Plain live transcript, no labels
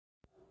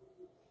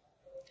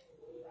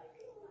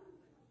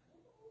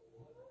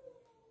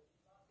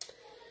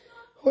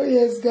Oh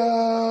yes,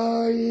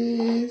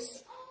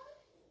 guys.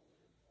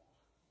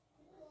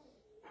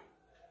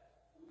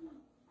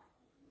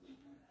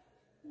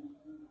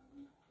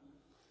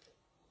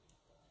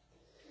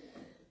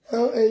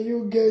 How are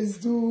you guys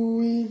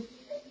doing?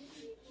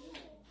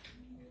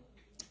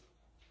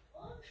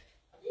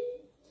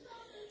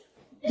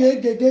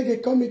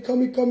 Come here.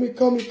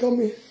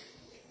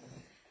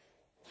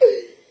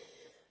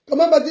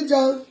 Come on, buddy,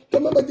 John.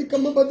 Come on, buddy.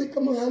 Come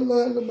on.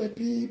 Hello, my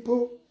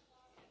people.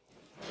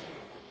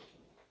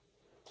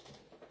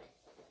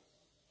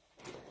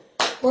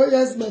 Oh,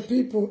 yes, my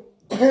people.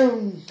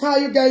 How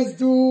you guys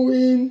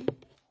doing?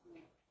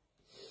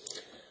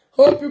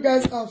 Hope you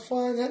guys are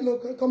fine. Hello,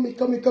 come here.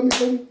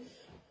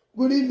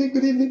 Good evening,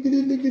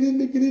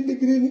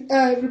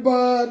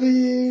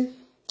 everybody.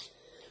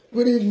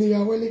 Good evening,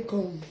 you're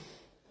welcome.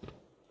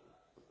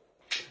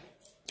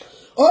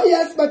 Oh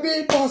yes, my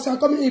people, so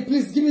coming in.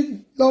 Please give me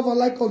love and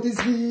like on this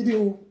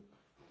video.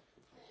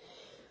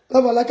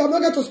 Love and like. I'm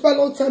not going to spend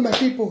long time, my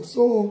people.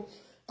 So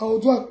I will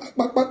do a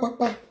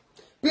back.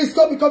 Please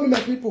come in, my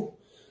people.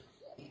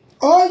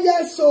 Oh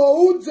yes,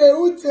 so Ute.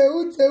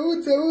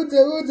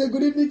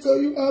 Good evening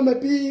to you, all my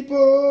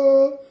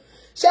people.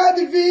 Share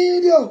the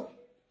video.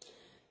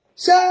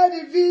 Share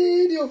the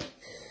video,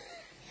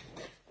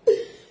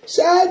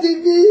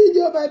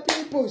 my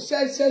people.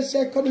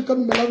 Share. Come in,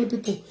 my lovely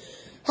people.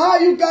 How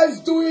are you guys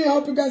doing? I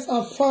hope you guys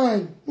are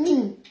fine.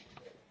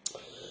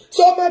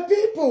 So, my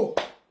people,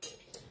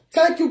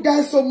 thank you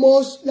guys so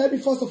much. Let me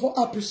first of all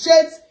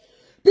appreciate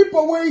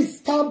people who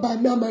stand by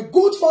me and my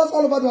good fans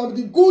all over the world,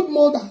 the good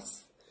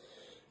mothers.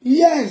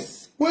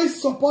 Yes, who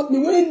support me,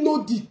 who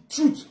know the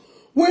truth,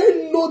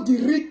 who know the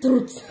real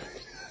truth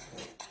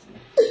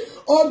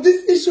of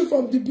this issue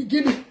from the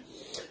beginning.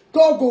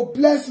 God go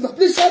bless you.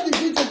 Please share the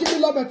video. Give me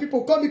love, my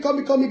people.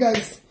 Come,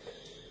 guys.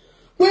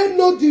 When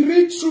know the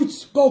real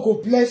truth, God go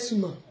bless you,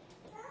 man.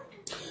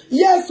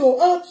 Yes, so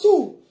and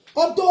two.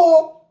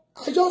 Although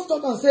I just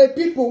talk and say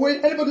people,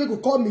 when anybody go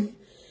call me,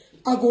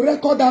 I go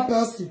record that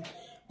person.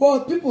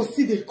 But people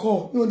see they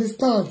call. You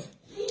understand?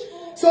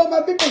 So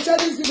my people, share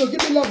this video.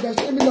 Give me love, guys.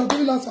 Give me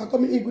love for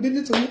coming in. Good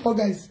evening to you all,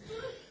 guys.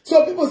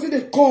 So people see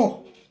they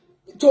call.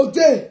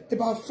 Today,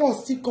 about 4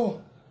 still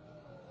call.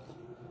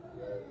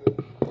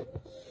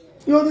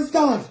 You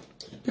understand?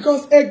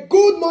 Because a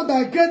good mother,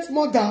 a great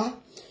mother,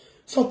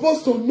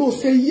 supposed to know,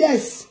 say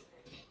yes.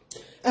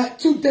 I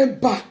took them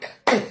back.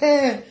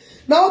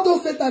 Now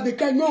don't say that they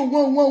can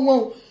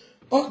no.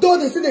 Although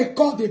they say they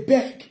call, they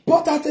beg.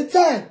 But at the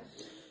time,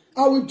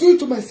 I will do it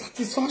to my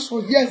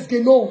satisfaction. Yes,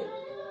 they know.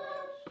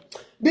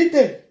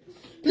 Bite,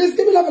 please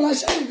give me love and like,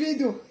 share the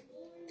video.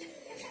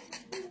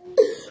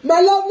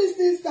 My lovely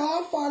sister,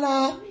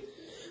 Afana.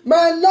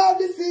 My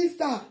lovely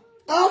sister,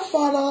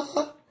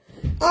 Afana.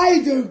 I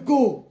don't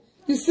go.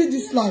 You see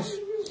this life.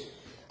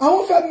 I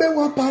want to make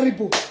one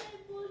parable.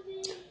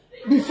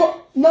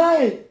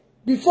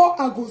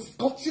 Before I go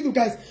continue,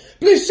 guys.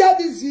 Please share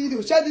this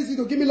video.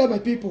 Give me love, my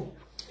people.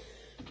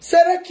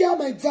 Serekia,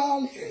 my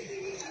darling.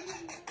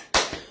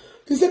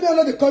 You say me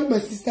not they call my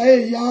sister.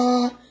 Hey,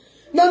 yeah.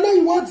 Now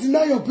you want to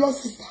deny your blood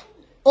sister.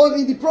 Or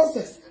in the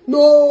process.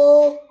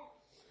 No.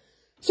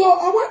 So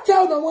I want to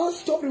tell them one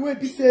story where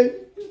be say,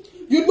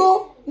 you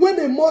know, when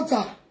a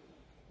mother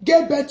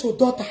get birth to a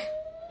daughter,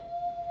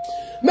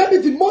 maybe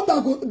the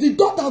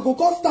daughter go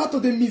start to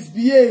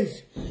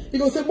misbehave. He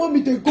go say,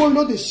 mommy, they go,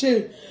 no, they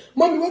shame.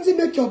 Mommy, what you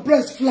make your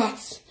breast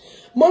flat?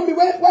 Mommy,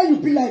 why you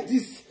be like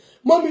this?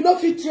 Mommy, no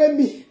fit train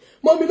me.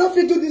 Mommy, no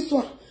fit do this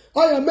one.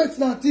 All your mates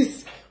now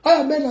this. All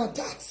your men are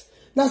that.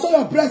 Now so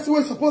your breast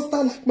was supposed to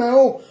stand like my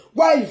own.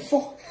 Why you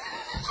fall?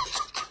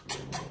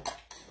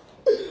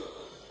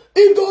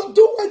 He go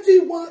do what he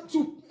want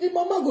to. His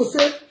mama go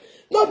say,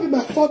 not be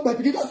my fault, my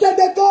pikin. I said,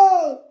 they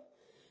go.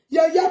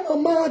 Yeah,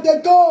 mama,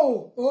 they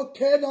go.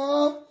 Okay,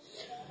 now.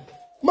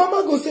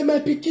 Mama go say, my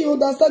pikin,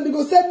 understand? He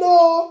go say,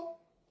 no.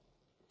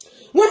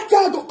 One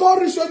time, go call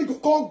rich, he go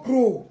call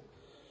grow.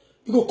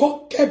 He go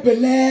call get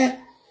belle.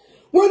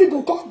 When he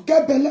go call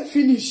get belle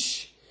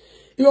finish,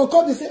 he go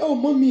call, they say, oh,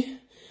 mommy.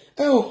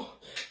 From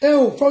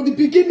the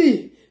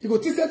beginning, he go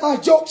teach a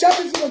joke. Share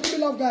this video, give me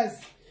love,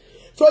 guys.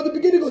 From the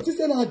beginning, he go teach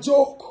a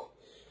joke.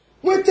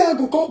 When time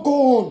go call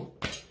go on,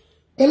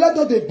 belle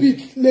don't the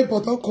big,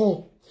 labor don't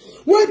come.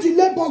 When the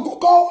labor go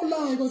call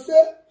online, he go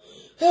say,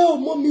 oh,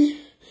 mommy.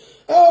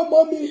 That's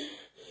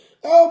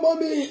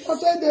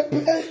why they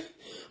pay.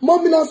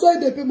 Mommy, that's why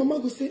they pay. Mama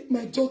go say,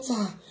 my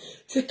daughter,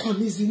 take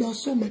am easy. Now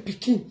so my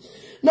pikin.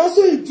 Now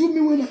so you do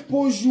me when I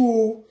pose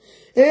you.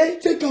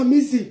 Take am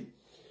easy.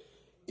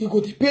 You go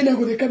the pain, I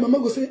go the cry. Mama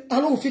go say, I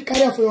don't feel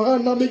carry for your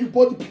hand now. Make you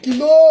bought the pikin.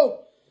 No.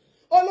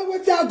 All the way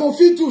I go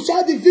feed you.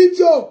 Share the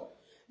video.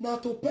 Now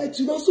to pet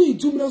you. Now so you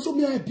do me. Now so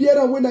me I bear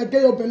and when I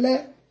get your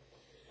belly.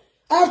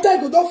 After I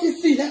go don't feel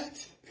see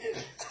that.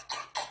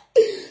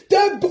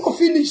 Then go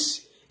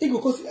finish. He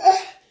go say,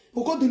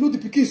 go they look the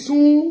pikin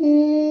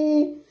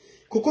soon.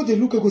 Go they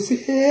look and go say,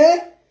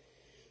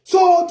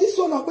 So this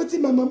one I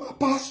waiting my mama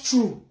pass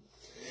through.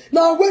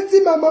 Now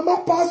waiting my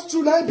mama pass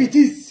through like be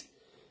this.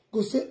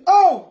 Go say,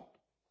 oh,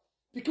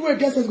 Pikin wey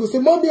get sense go say,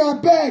 mommy, I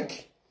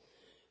beg.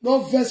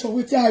 No vex for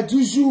wetin I do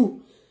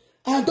you.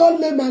 I don't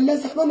learn my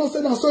lesson. I don't know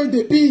say na so in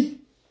the be.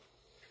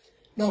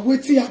 Now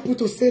wetin happen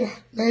to Sarah?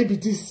 Now it be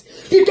this.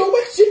 Because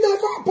when she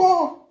never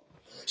born,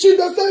 she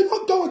does say, you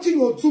don't get what you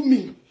want to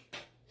me.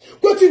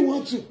 What you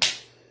want to?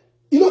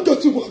 You don't get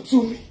what you want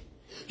to me.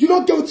 You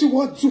don't get what you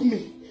want to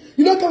me.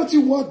 You don't get what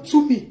you want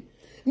to me.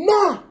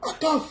 Now I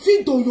can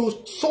feed on your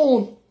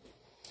son.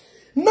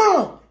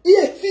 Now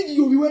he feed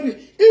you wearing.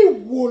 He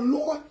will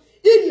Lord.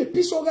 He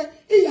piece of it.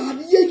 He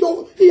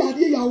had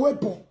your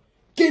weapon.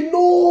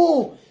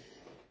 No.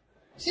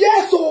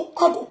 Yes, so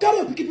I go carry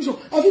a big picture.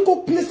 I think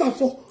go place her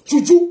for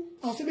juju.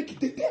 I'll say make it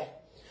take there.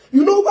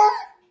 You know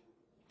why?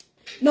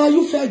 Now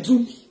you fair do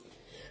me.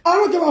 I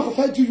don't give a for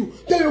fair do you.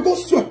 Then you go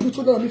sweat put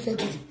on me fair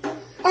do you.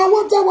 I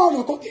want that one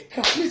I got the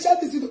crap. Please share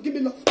this video. Give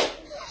me love.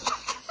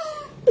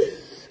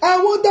 I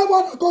want that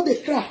one I got the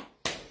crap.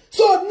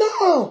 So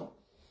now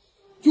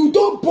you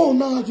don't born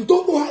now. You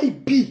don't know how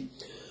it be.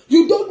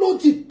 You don't know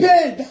the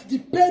pain. That the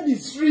pain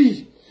is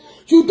real.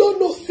 You don't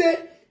know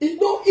say it's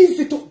not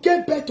easy to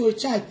get birth to a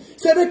child.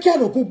 Serekia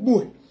no good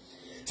boy.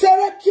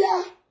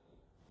 Serekia,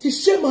 the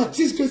shame and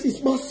disgrace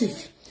is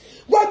massive.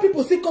 Why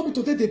people say coming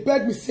today, they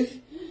beg me say,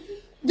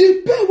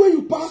 the pain when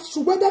you pass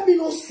through, whether me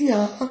not see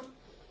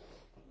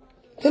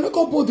they don't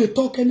come both they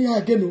talk anyhow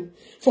again. No.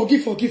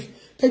 Forgive.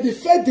 Then they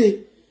fed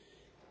they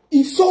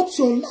insult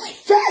your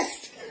life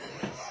first.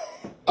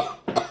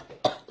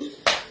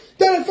 Then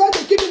they fed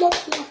they give you up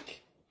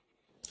like.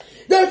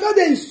 Then they fed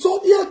they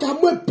insult you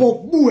can money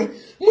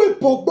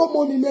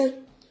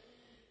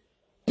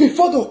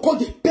before they call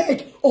the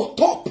beg or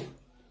top.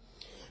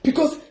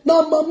 Because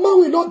now mama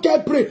will not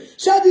get brain.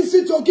 Share this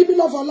video, give me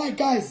love or like,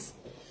 guys.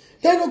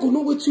 They're not gonna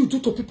know what you do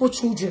to people's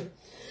children.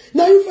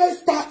 Now you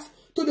first start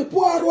to the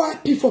poor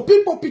RIP for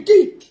people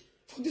picking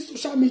for this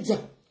social media.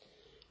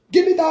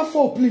 Give me that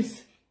 4,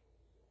 please.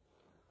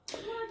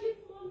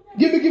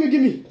 Give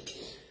me.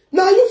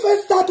 Now you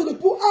first start to the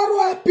poor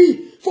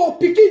RIP for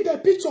picking the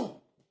picture.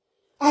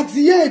 At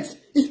the end,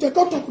 if they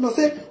come talk, and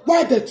say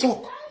why they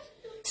talk.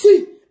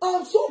 See,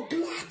 I'm so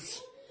glad.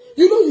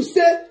 You know, you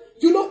said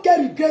you don't get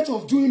regret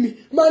of doing me.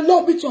 My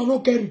love, me too, I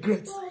don't get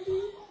regret.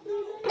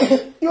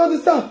 You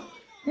understand?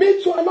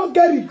 Me too, I don't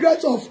get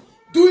regret of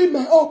doing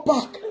my own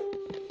pack.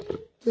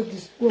 Take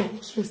this. Whoa,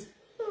 first.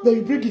 Then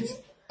you bring it.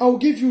 I will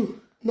give you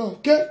now,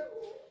 okay?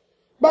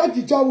 Back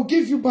the jar, I will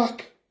give you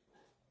back.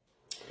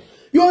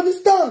 You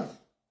understand?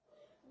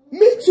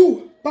 Me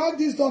too. Back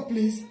this door,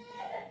 please.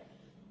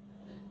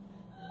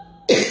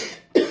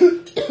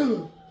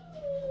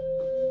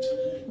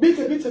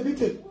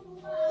 Beat it.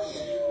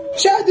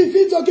 Share the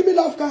video, give me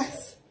love,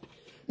 guys.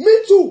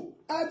 Me too.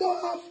 I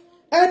don't have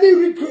any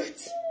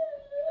regret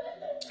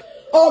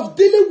of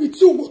dealing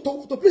with you.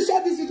 Please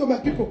share this video, my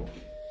people.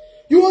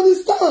 You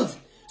understand?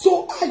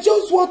 So I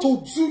just want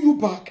to do you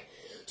back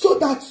so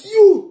that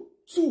you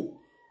too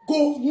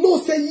go no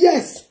say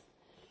yes.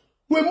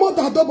 We're more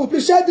than double.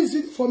 Please share this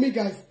video for me,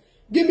 guys.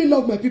 Give me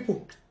love, my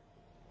people.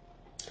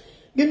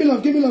 Give me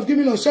love.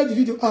 Share the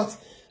video out.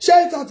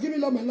 Share it out. Give me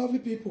love, my lovely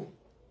people.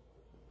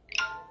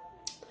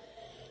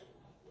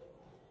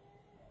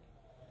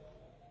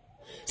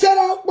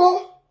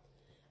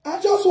 I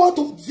just want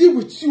to deal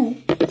with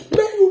you.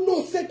 Let you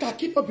know, say,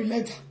 Kaki not be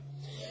later.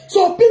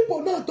 So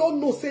people now don't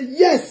know, say,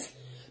 yes,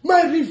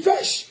 my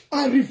revenge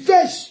and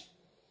revenge.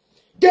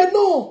 They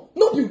know,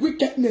 not be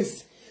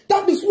wickedness.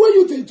 That means when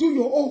you they do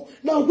your own,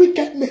 now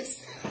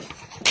wickedness.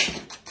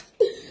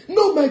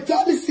 No, my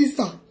darling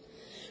sister.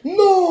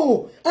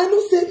 No, I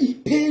don't say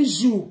it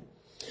pains you.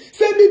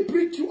 Say me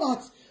bring you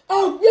out.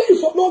 I'm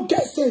waiting for no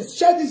get sense.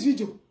 Share this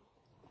video.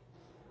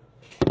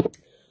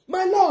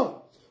 My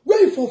love,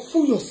 wait for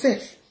fool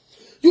yourself.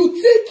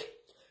 You think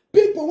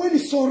people when they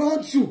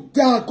surround you,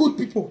 they are good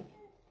people.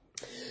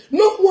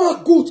 No more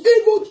good.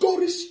 Even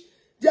Dorish,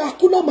 they are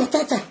kuna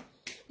matata.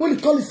 When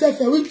they call itself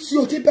a rich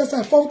your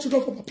person, 4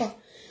 children for papa.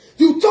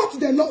 You thought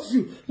they love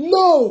you.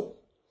 No.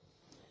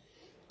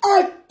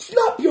 I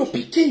snap your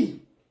pikin.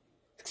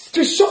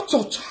 Screenshot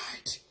your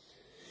child.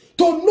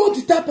 Don't know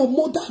the type of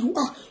mother you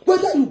are.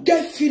 Whether you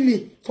get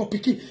feeling for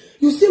pikin.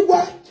 You see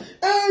why?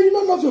 You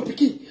don't love your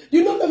pikin.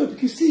 You don't love your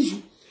pikin. See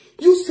you.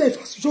 You self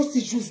as just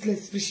is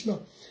useless rich now.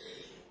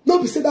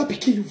 Not be say that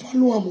pikin you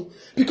value am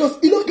because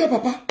you don't get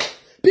papa.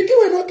 Pikin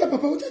will not get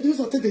papa. What they do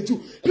something they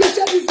do. Please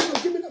share this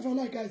video. Give me that for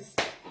like, guys.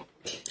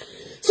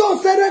 So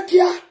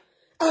Serekia,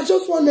 I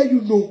just want to let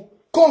you know.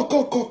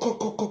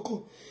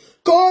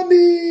 Call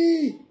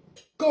me.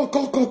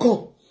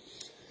 Go.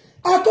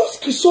 I go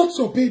screenshot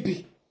your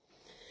baby.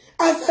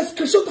 As I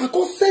screenshot, I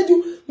go send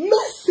you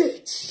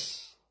message.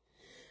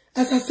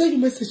 As I send you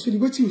message,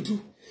 what you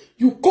do?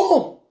 You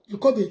come. You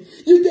call the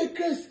you dey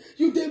grace,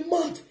 you dey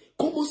mad.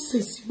 Common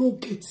sense you no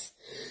get.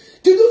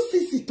 Did you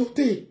see it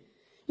today?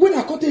 When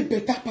I got a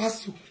better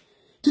pass you.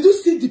 Did you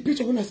see the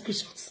picture when I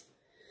screenshot?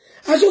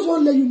 I just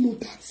want to let you know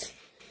that.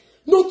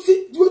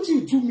 Nothing what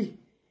you do me.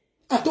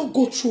 I don't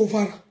go through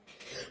over.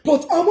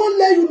 But I want to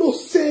let you know,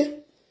 say,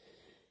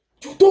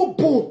 you don't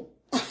born.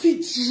 I feel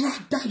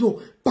drag that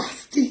your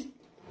bastard.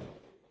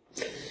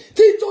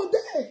 This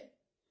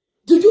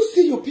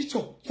you see your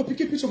picture, your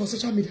picture on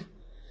social media?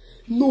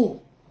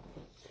 No.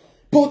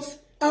 But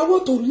I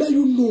want to let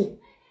you know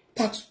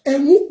that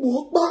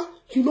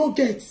you don't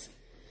get.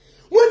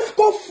 When I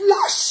go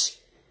flash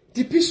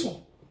the picture,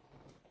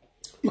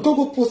 you can't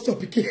go post your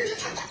picture.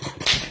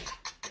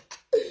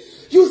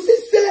 You see,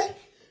 say,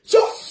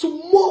 just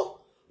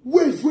small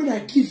wave when I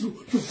give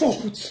you, you fall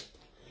put.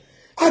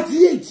 At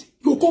the end,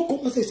 you go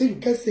come and say you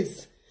can't say.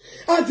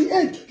 At the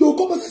end, you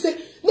come and say,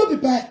 not be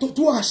bad to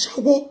do a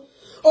shower.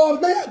 Or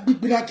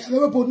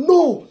but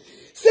no.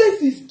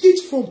 Sense is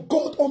gift from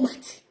God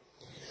Almighty.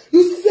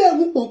 You see, say I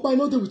won't buy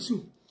another with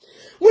you.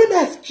 When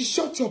I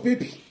shot your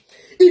baby,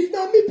 if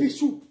not me be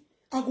you,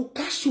 I will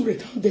cash you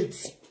red-handed.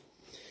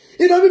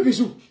 You know me be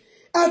you.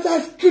 As I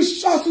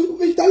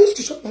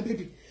screenshot my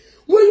baby,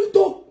 when you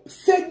don't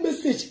send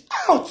message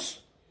out,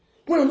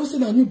 when I'm not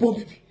saying a newborn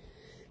baby,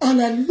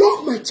 and I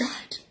love my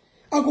child,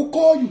 I will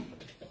call you.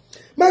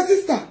 My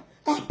sister,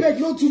 I beg,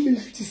 don't do me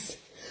like this.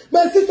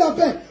 My sister, I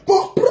beg,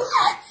 but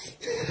bright.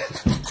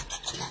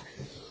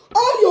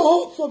 All your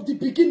hope from the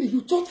beginning,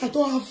 you thought I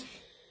don't have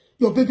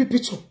your baby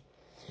picture.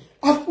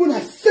 When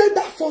I sent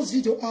that first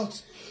video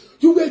out,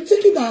 you were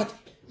thinking that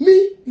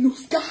me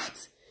lose guard,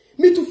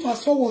 me to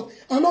fast forward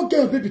and not get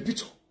your baby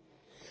picture.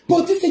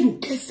 But this thing you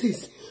get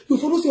says, you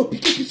follow your baby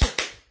picture.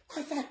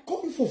 As I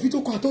call you for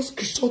video call, I don't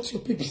screenshot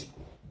your baby.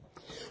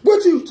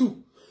 What do you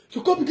do?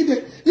 You come begin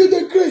there, you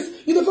the grace,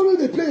 you the family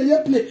they play,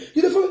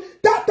 you the family.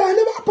 That I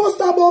never post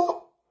them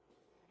more.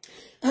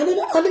 I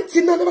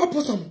never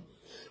post them.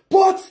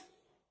 But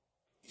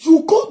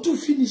you can't do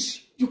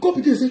finish. You can't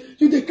begin say,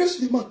 you the grace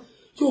to the man.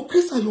 Your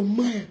grace and your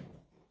mind.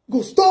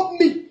 Go stop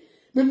me.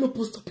 Maybe not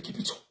post a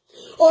picture.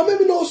 Or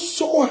maybe not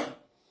show her.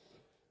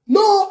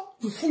 No,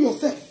 you fool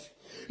yourself.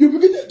 You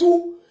begin to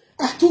do,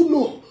 I don't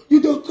know.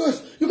 You don't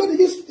curse. You're going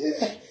to use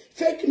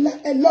fake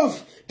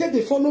love. Then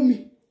they follow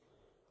me.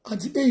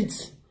 At the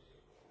end,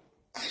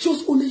 I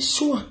just only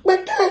show her.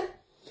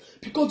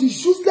 Because the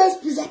useless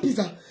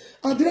pizza.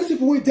 And the rest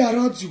people wait there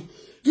around you.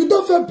 You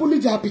don't feel bully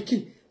their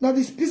picking. Now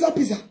this pizza.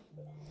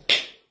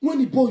 When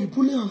he born, you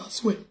bully her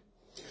as well.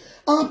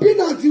 I've been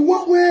at the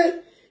one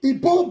where he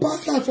born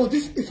bastard for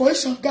this, for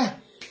Asian guy.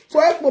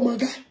 For help mama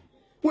guy.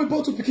 When he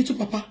born to pick to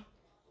papa.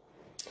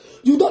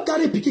 You don't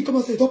carry picky come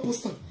and say, don't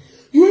post him.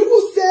 You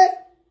even say,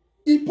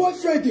 he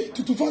boyfriend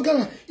to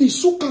Vagana, he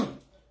shook him.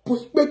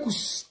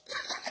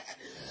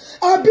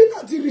 I've been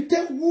at the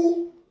retail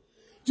woo.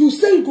 You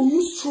say you go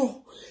use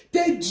straw.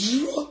 They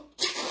draw.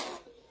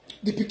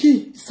 The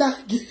picky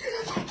saggy.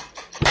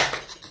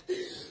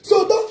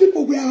 So those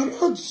people were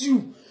around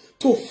you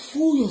to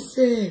fool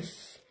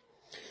yourself.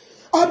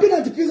 I've been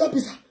at the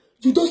pizza.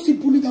 You don't still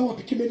bully that one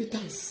picky many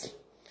times.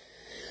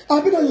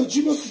 I've been at your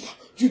junior sister.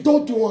 You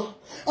don't do one.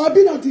 I've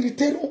been at the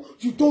retail.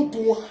 You don't do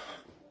one.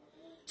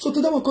 So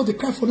today we call the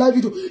cry for live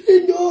video.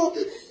 You know,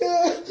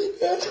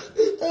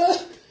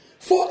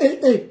 4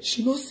 a.m.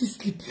 She not see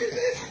sleep.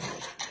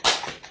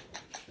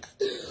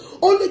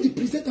 Only the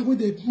presenter with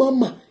the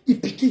mama, the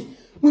picky,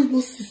 will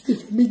not see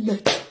sleep for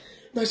midnight.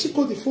 Now she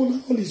called the phone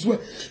and all is well.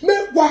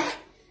 Meanwhile,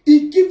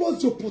 he give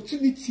us the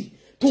opportunity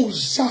to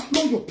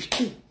shallow your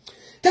picky.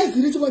 That's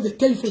the reason why they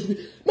tell you for me.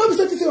 Not be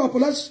saying you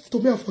apologize to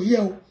me for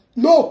here.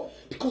 No,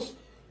 because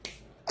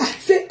I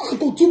say I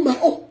go do my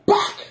own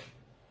back.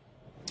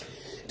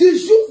 The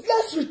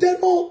useless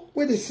retailer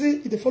when they say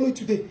they follow you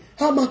today,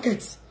 how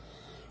markets.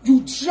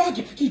 You drag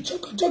your picky,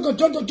 juggle.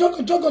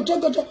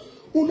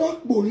 Una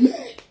bole.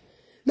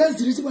 That's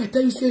the reason why I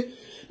tell you say,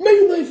 may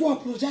you not even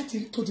apologize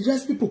to the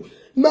rest people.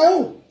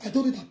 No, I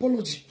don't need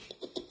apology.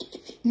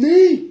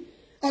 Nee,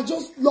 I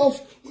just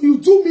love when you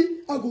do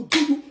me, I go do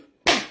you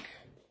back.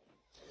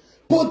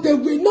 But they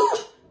will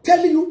not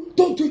tell you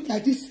don't do it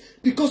like this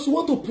because you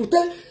want to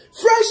protect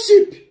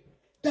friendship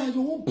that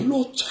you won't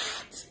blow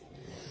chat.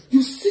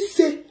 You see,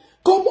 say,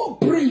 come on,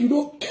 brain, you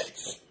don't get.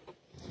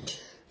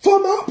 For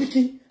my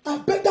picking, I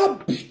better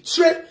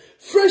betray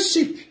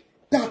friendship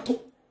that to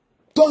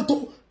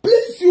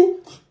please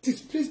you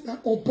displease my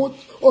unborn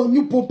or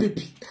newborn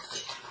baby.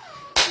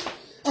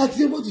 At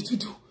the end, what did you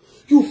do?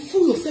 You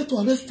fool yourself to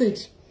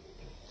understand.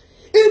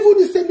 Even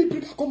the same people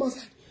that come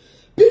outside,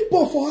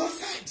 people for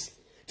outside,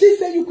 they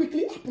say you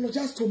quickly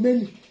apologize to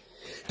many.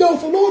 They will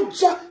for no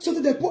try so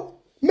that they put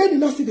many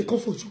now see they come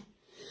for you.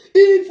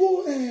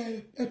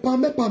 Even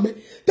pame,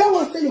 that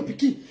one say your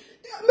pikin.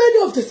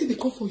 Many of them see they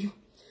come for you.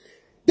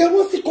 They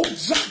want to come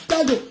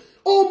drag down.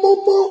 Oh,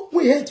 mama,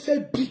 we head very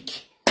big.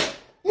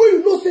 When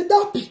you know say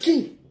that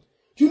pikin,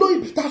 you know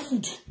you better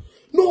food.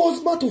 No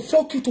husband to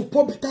fuck you to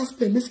pour better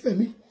sperm.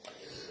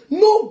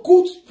 No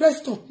good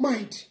rest of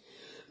mind.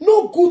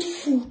 No good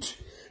food.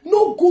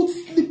 No good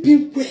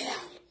sleeping well.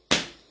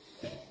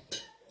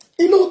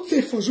 It not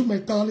there for you, my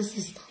darling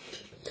sister.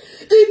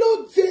 It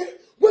not there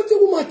when the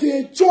woman they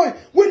enjoy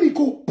when you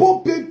go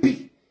poor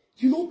baby.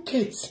 You don't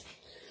get.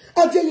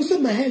 And then you say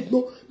my head,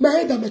 no, my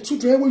head and my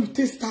children when you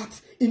taste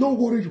that, it don't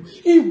worry you.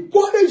 It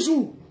worries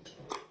you.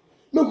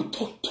 No, we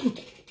talk truth.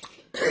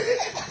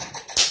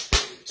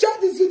 Share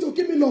this video,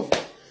 give me love.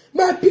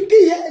 My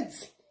picky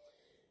heads.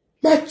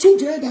 My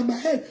children head and my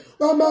head.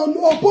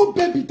 My born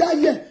baby that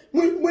year.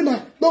 When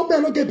I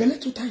not get belly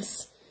 2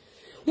 times.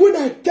 When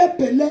I get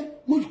belly,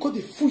 when you call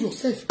the fool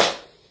yourself.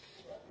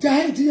 The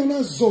head is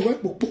not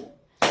zorek.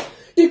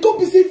 It don't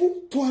be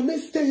evil to an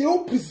extent.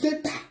 You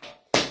presenter.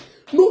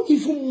 No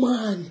evil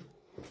man.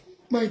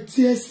 My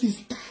dear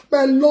sister.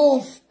 My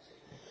love.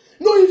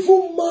 No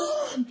evil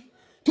man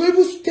to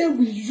even stay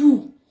with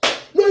you.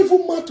 No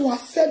evil man to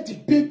accept the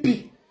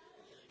baby.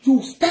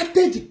 You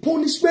started the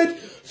punishment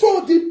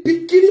from the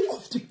beginning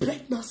of the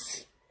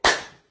pregnancy.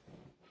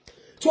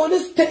 To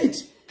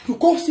understand, you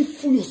can't see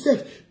for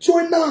yourself.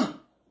 Join now.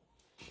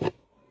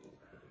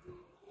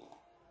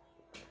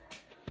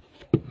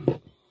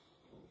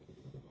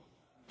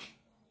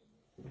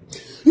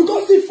 You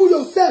can't see for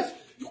yourself.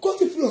 You can't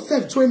see for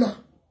yourself. Join now.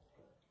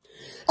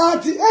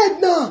 At the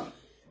end now,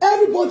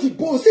 everybody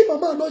born. See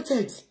Mama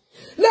Anointed.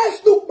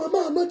 Let's look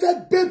Mama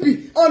Anointed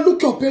baby and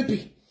look your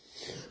baby.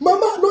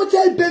 Mama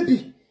Anointed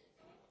baby.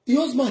 The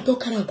husband don't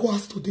carry go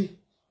house today.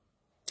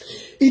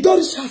 He don't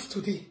reach house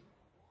today.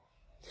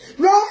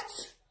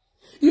 Right?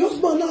 The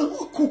husband now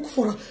won't cook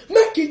for her.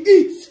 Make it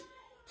eat.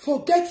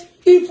 Forget,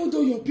 even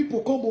though your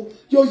people come home,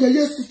 your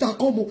sister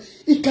come home,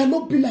 it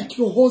cannot be like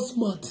your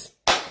husband.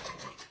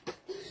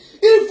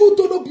 Even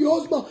though not be your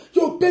husband,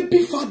 your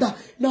baby father,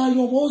 now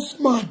your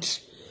husband.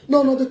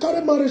 No, the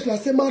current marriage,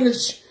 like say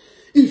marriage,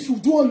 if you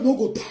do, you don't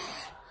go die.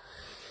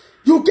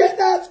 You get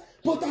that?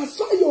 But as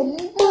far your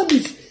man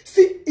is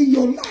still in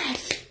your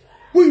life,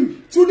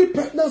 when truly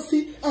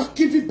pregnancy and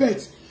giving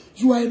birth,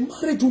 you are a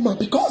married woman,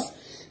 because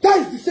that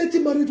is the same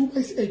thing married woman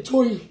is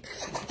enjoying.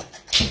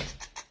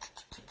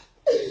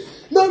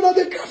 No,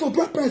 they cry for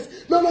bride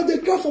price. No, they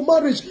cry for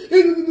marriage.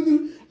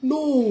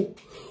 No.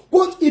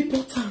 What's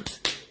important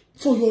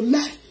for your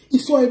life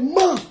is for a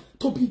man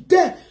to be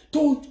there,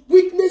 to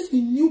witness a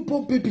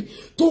newborn baby,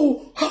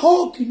 to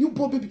hug a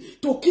newborn baby,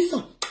 to kiss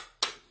her,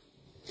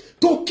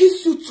 to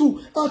kiss you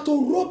too, and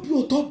to rub you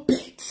on top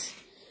bed.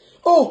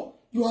 Oh,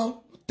 you are.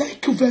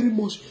 Thank you very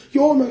much.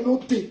 You all are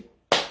not there.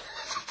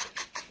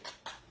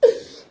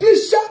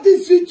 Please share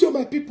this video,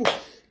 my people.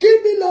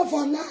 Give me love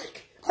and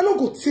like. I don't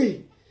go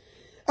say.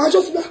 I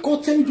just want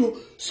to tell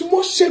you,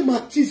 small shame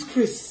at this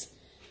grace.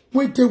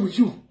 Wait there with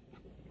you.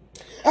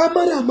 I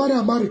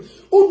marry.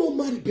 Oh, no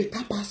marry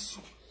better pass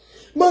you.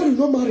 Marry,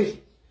 no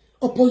marry.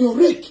 Upon your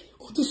rake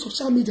on the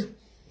social media.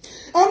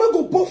 I don't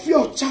go both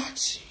your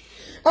charge.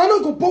 I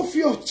don't go both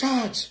your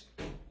charge.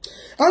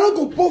 I don't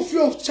go both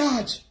your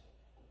charge.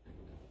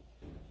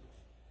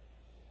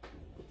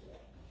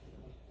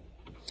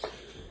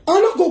 I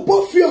don't go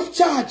both free of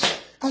charge.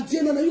 At the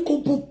end of the day, you go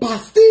both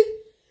basti.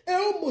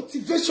 A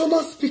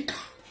motivational speaker.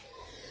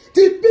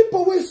 The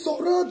people will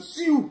surround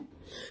you.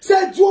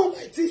 Say, do all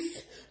like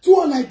this. Do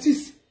all like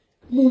this.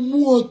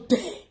 Mumu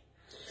there.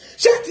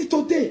 Share it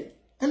today.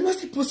 And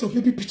let's post your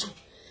baby picture.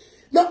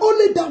 Now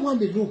only that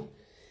one alone.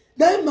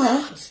 Now in my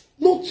heart,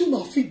 nothing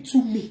of it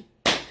to me.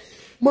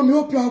 Mommy,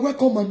 hope you are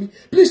welcome, mommy.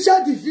 Please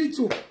share the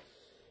video.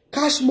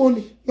 Cash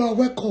money, you are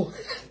welcome.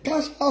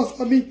 Cash house,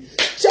 I mean.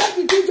 Share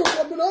the video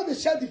for me now. They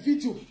share the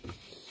video.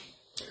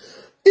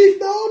 If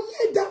now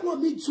only that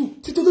one me too.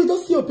 Today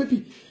don't see your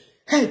baby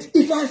head.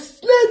 If I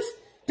snake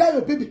that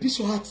your baby piece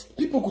your heart,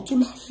 people go to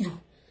laugh you.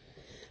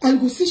 And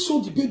you go see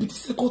show the baby the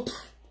second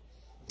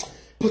time.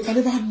 But I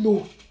never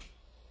know.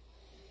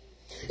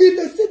 If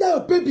they see that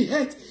your baby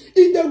head,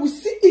 if they will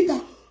see it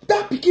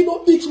that pikin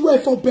not eat well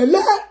for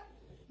Bella,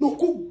 no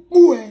cook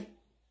boy.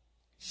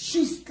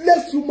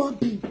 Useless human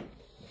being.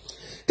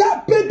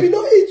 That baby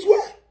not eat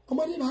well. I'm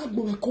not even had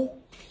more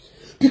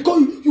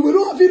because you will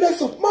not have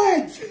illness of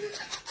mind.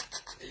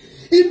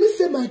 It means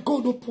say my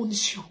God don't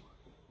punish you.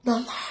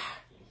 Now,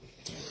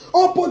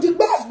 oh, but the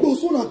bass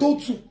goes on. I don't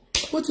do.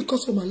 What's it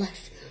cost for my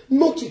life?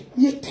 Nothing.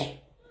 Yet.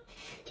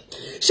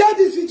 Share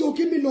this video.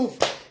 Give me love.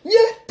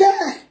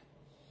 Yet.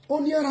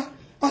 On Yara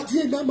at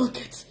the end of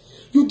market.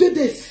 You did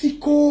a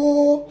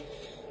sicko.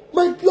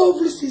 My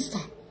lovely sister.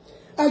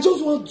 I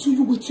just want to do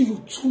you with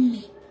you to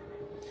me.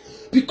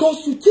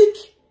 Because you think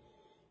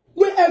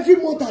when every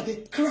mother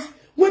they cry,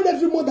 when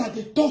every mother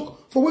they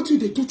talk for what you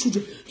they do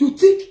children, you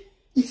think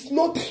it's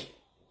nothing.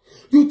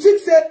 You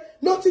think say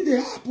nothing they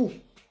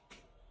happen.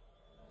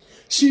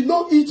 She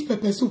not eat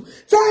pepper soup.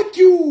 Thank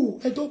you.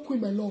 I don't quit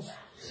my love.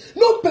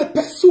 No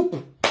pepper soup.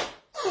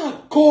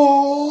 Ah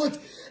God.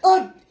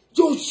 And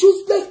your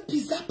useless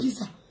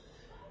pizza.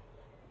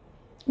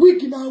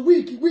 Wig in a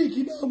wig,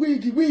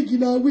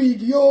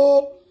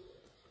 yo.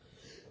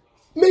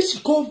 May she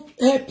come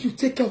help you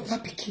take care of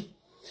that pikin.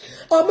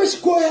 And may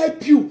she come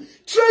help you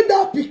train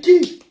that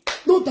pikin.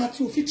 Not that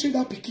you fit train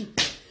that pikin.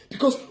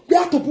 Because we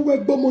have to put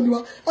work money.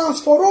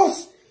 As for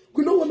us,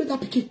 we don't want to make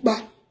that pikin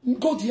back.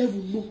 God the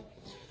heaven know.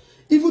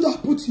 Even though I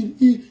put him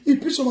in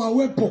picture of our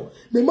weapon,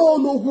 my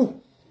mom know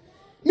who.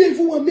 Me if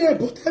you want me,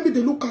 but tell me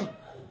the look at.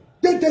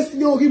 Then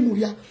destiny or him,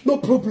 no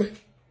problem.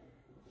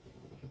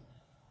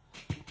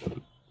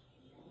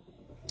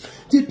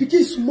 The pikin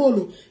is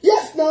small.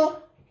 Yes, now.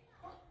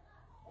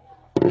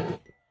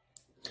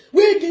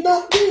 Wig,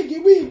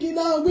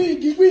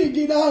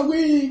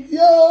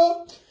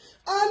 yo.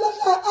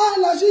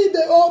 She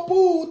the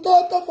open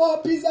toto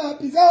for pizza.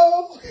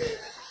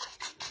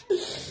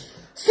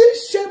 See,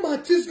 shame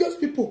and disgrace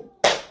people.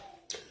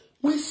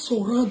 When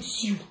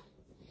surrounds you.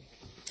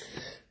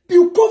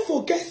 You go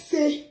forget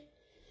say,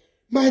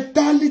 my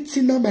darling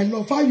Tina, my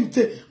love, how you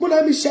take? When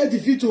I share the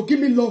video, give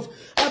me love.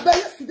 I bet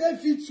yesterday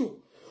video.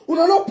 When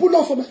I not pull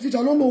off for my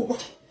video, I don't know why.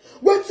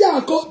 When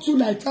I go to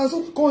like that,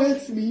 someone come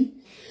hurt me.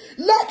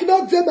 Like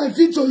not there my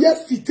video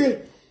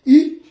yesterday.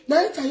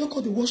 Now you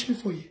call the watch me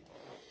for you.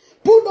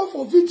 Pull off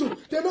for video,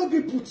 they not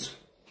be put.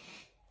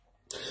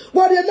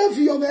 What they love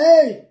you,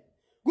 hey.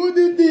 Good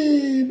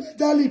evening, my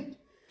darling.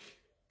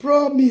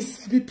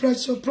 Promise, be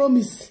pressure,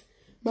 promise,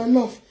 my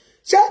love.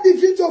 Share the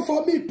video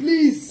for me,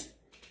 please.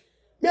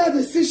 May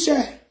I see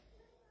share.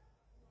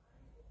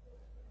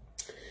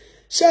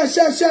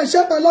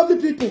 Share, my lovely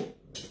people.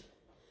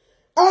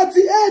 At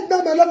the end,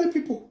 now, my lovely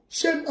people.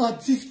 Shame and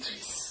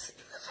disgrace.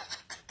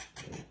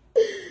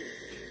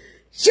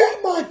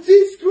 Shame and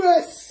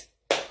disgrace.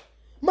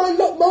 My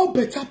love, my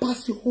better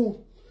pass your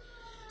home.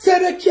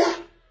 Sedekia,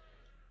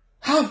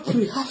 have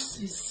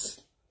sense.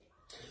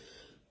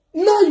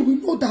 Now you will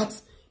know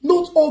that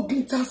not all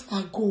glitters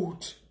are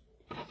gold.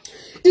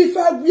 If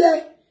I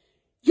wear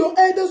your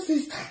elder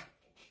sister,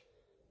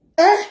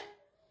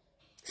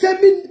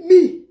 say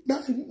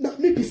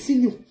me be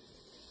seeing you.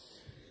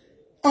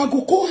 I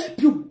go call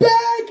help you,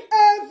 beg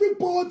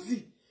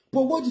everybody.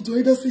 But what did your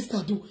elder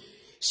sister do?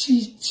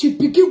 She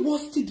begin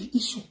wasting the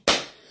issue.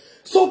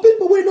 Some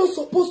people were not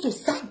supposed to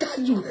saga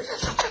you.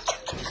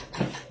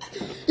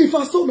 If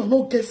I say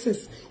no get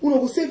sense, una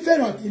go say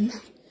Vera Dey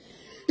lie.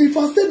 If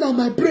I say na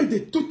my brain they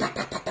do ta,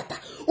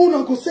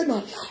 una go say na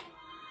lie.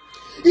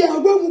 Yeah,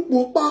 when we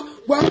walk back,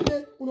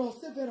 una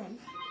say Vera lie.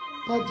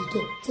 Back the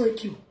door.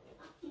 Thank you.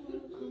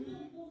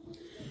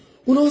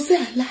 Una say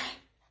I lie.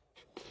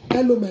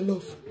 Hello, my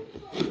love.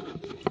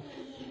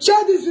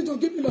 Share this video,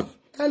 give me love.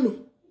 Hello.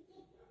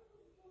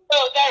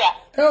 Hello, Vera.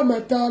 Hello, my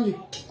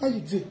darling. How you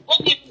doing?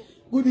 Good evening.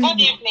 Good evening.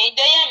 Good evening.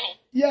 Do you hear me?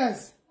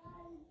 Yes.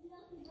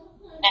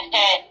 I want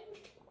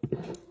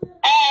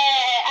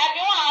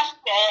to ask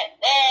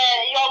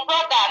your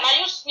brother, now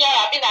you senior, I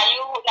mean,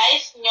 you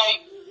senior.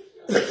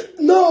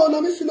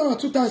 No, me senior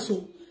 2 times so.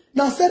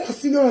 Now said I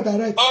senior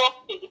direct.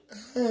 Okay.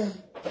 Okay,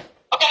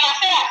 now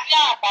say I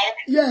senior direct.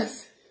 Yes.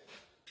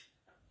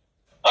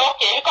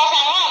 Okay, because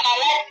I want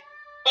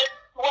to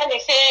when they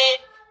say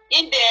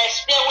in the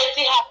explain what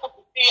happened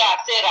to you and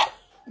Sarah.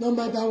 No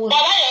matter what. But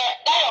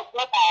that your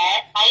brother,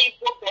 I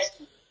go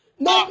person.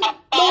 No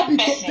be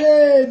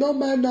today, no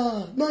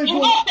manner. No you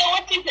even. know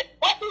what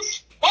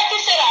is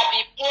Sarah be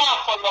plan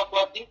for your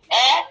body?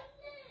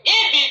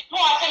 If you do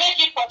want to make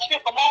it pursue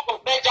come out for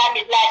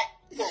Benjamin life.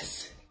 Yes.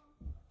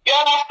 You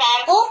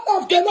understand? All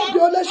of them not be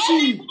honest.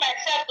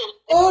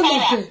 All of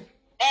them.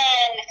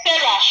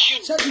 Sarah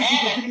shoot. Shut this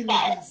video, give me my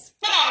eyes.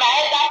 Sarah, my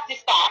elder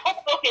sister, I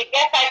hope okay,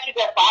 get her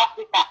children for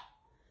Africa.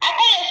 I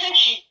can't say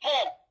she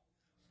born.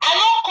 I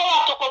don't call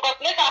her to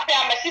congratulate her say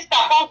my sister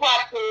come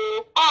back to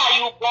you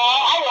born,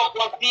 how your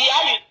body,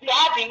 how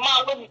the man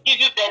when he give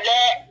you the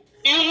leg.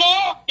 You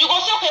know, you go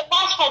say okay,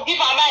 pass forgive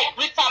her, I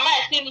greet her,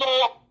 I say no,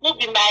 who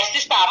be my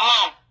sister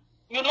man.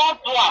 You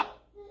not do it.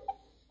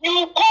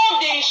 You call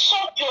the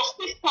insult your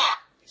sister.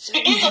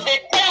 Begin to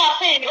tell her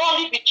say you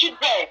only be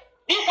children.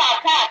 This are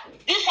that,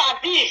 this are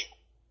this.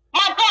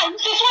 My God,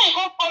 this is when you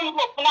come from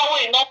Europe now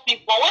when you not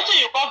people. Wait till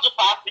you come to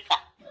Africa.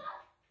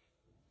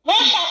 What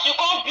chance you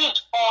come build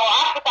for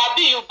Africa?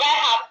 Do you buy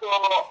house for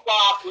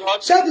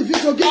abroad? Share the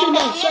video, give me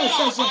now. Share.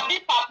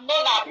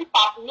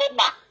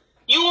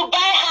 You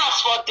buy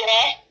house for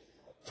there.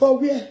 For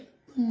where?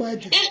 My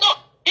dear. It's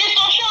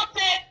not sure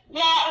say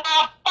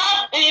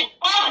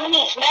bad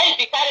move now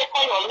you carry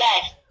for your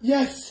life.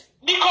 Yes.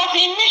 Because the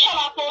mission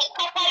of to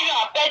scatter you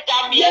and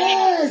Benjamin.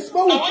 Yes,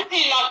 but now we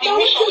see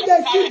the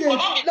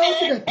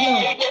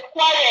plan.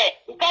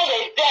 Because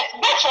they debt.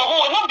 Bet for who?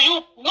 Not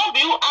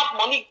be you have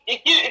money.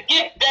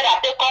 Give better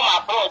they come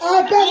abroad.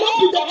 I bet not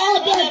be the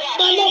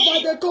my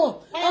love they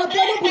come. I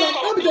bet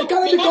not be the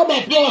carry come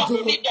abroad.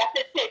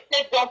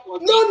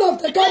 None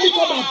of the carry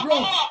come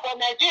abroad.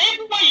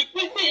 Even when you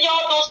put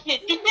all those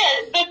things, you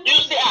can't expect you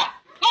say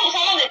no,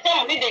 someone they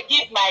tell me they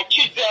give my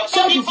children.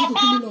 But the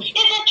papa, if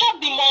they chop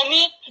the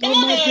money, they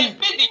know they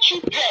pay the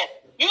children.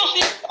 You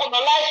see,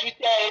 colonize with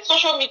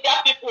social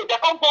media people. They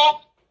come go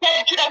tell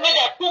the children when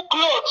they put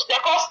clothes, they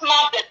come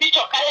snap the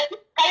picture, carry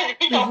the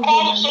picture,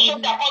 come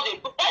social media, come they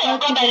put. That your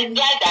brother is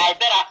blind, I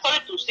bet. I'm sorry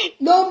to say.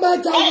 No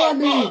matter what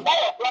me. That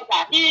your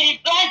brother,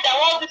 he blind. I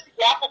want this to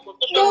happen to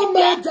social media. No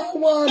matter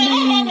what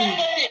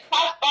me.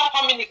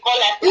 Family call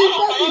like. If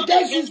I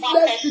get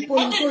useless people,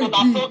 I'm so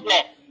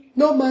happy.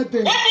 No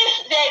matter. What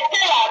is the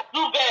Sarah do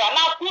Vera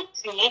now put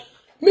me?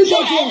 Me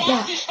don't do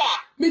that.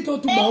 Me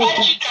don't do my own.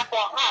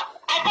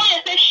 I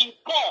can't say she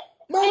born.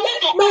 My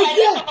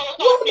dear,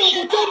 you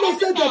never tell me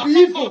say they be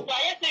evil.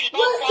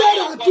 When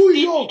Sarah do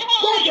you,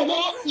 why they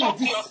not like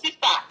this?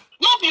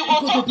 No, you go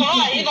talk to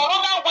her in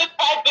another way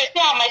private. Say,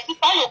 my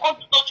sister, you come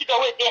to touch the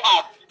way they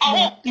have. I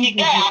hope the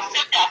guy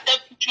accept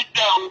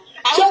children.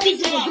 I hope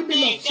give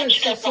me love.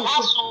 Share.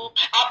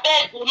 I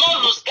beg, do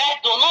not lose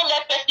guys, do not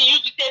let person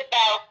use it take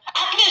bell.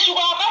 At least you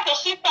go about your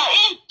sister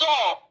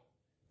indoor.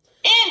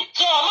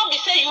 Not be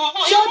say you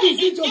share this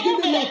video, give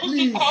me love,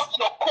 please.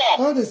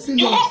 All the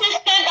you have to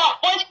stand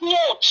up, voice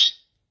note.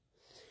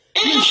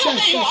 If you show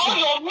that you are on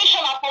your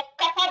mission for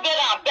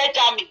Vera and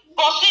Benjamin,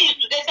 but see you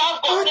today, that's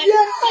going to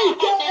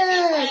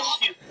bless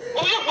you.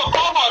 We will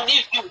come and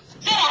leave you.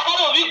 Say I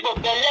can't we go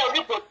belle, we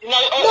go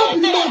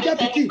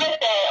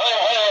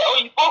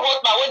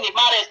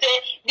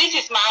this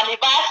is my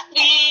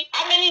anniversary.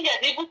 How many years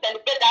people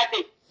celebrate that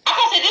day? I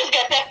can say this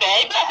girl say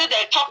fair. If I say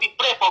they chop it,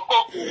 pray for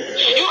coke.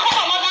 You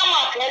can't another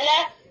man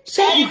belle.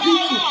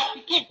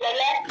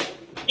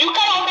 You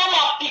can't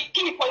another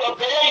pikin for your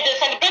belle. You just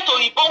celebrate to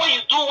Ibo when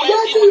you do well.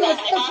 What do you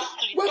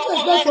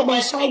expect from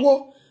my shower?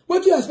 What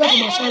do you expect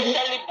from my shower?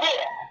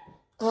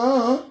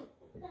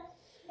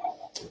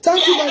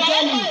 Thank you, my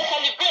darling.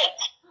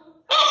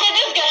 Don't say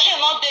this girl should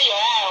not do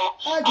your hair.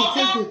 I can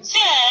take it. See,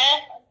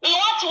 when I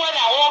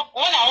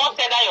want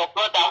to tell your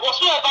brother,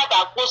 whatsoever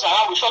that goes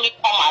around will surely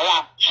come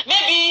around.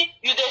 Maybe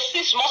you just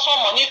see small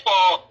money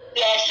for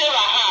the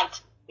Sarah hand.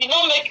 You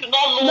know, make you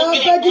not know. No,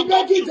 Becky, all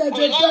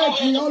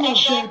of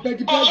them,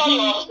 Becky.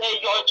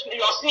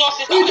 Your senior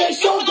sister. If they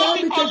show them,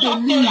 they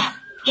leave.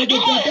 They Come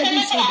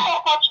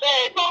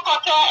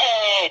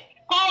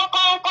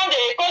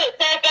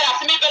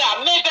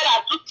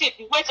do things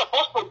the way it's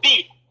supposed to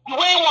be. The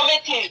way you want to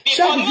make things be.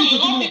 But you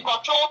don't be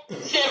control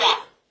Sarah.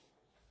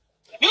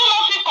 You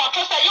don't feel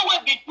control Sarah. You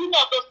will be doing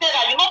to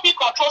Sarah. You don't feel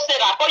control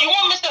Sarah. But you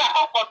won't make Sarah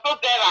control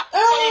Vera. For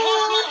your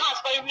husband has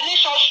for your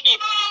relationship.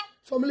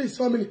 Family is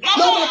family.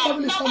 No,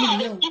 family is family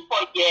now.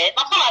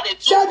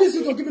 Share this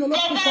with your give me a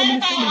lot of family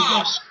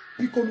now.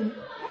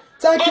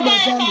 Thank you, my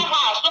darling.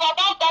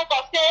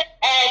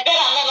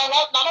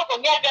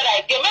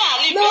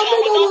 No, we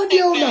don't want the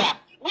owner.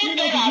 We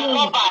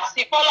robbers.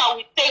 The follower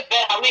we take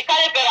Vera. We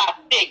carry Vera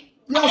take.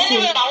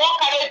 Anyway, I won't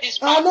carry this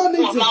man. Now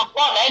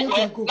God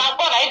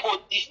I go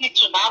defeat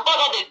you. Now God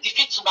not the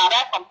defeat you now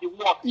right from the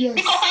war. Yes.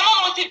 Because I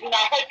don't want it in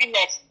our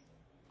happiness.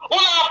 When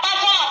our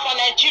partner for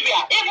Nigeria,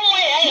 even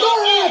when your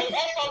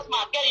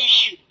ex-husband get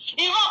issue,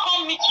 he won't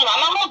come meet you and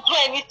I won't do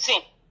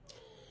anything.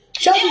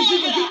 Shall we see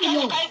the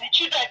people? The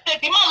children say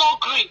the man not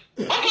agree.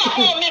 What do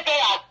you want me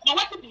better?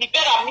 What to be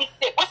better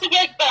mistake? What to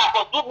get better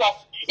for do wrong?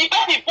 If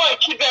I be boy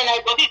children, I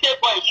go this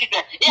boy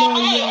children.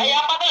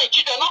 Yeah, father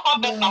children not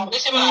come back now. They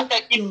say man I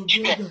take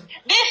children.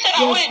 They say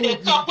that when they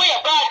talk, when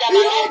your brother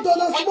you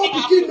don't small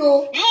pikin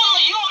no. You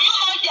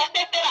hear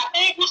say that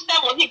they go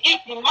step on he give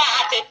the man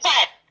at a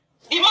time.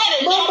 The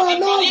man Mama,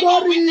 no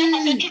worry.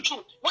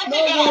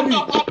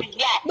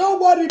 No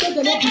worry, make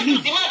them not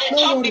believe.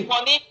 No worry. The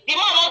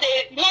man not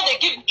they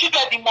give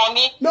children the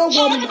money. No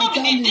so worry, my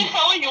darling.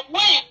 When you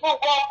go up,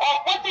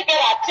 what they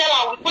better tell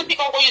her, what they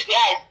go use the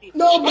eyes see.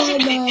 No, Mama.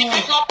 No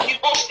worry.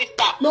 Because they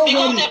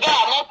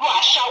better not do a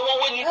shower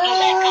when you do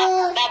like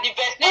that. That the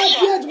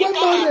vaccination. When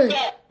married.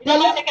 You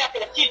don't take care of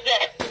the children.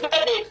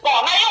 Because they go.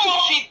 Now you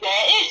won't feed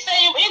there. He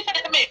said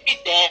they may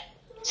feed there.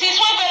 Since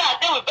when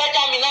Vera Dey with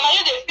Benjamin, now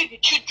you they feed the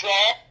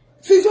children.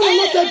 Since when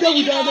you not there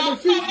with them, they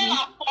feed me.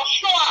 For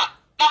sure.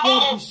 Now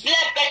God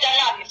bless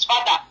Benjamin and his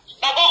father.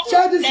 Now God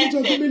share this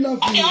video, give me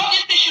love. Okay, all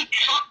this thing should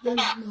happen.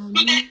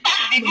 You they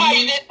tag the man,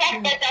 you they tag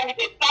Benjamin,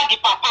 they tag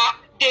the papa,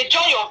 they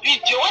join your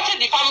video. What's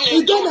the family?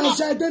 You don't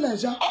Naija,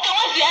 Okay,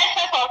 what's the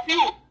essence of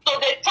you? So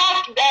they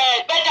tag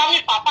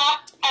Benjamin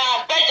papa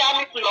and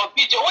Benjamin to your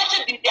video. What's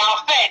the their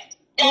offense?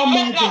 They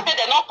always say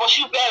they not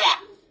pursue Vera.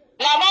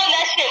 Now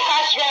let's say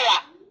catch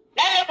Vera.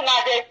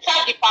 Now they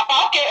tag the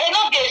papa. Okay, you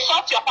know they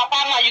sort your papa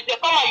now. You they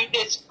come and you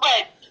they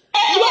spread.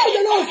 Why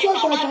they not sort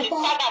your papa?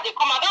 They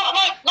come out.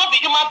 Not be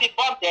human be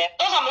born there.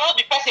 Those are not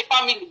the person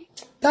family.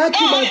 Thank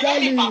you, my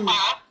darling.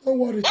 Don't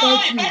worry,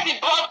 thank you.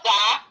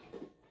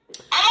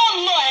 I don't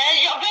know,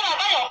 your brother,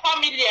 that your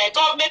family,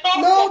 God,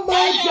 no,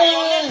 my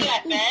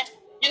dear.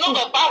 You know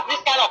the bad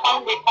this kind of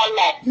family call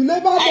life. You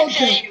never know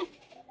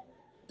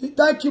them.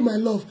 Thank you, my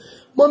love.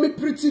 Mommy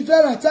Pretty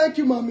Vera, thank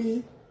you,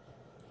 mommy.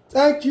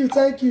 Thank you.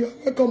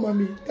 Welcome,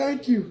 mommy.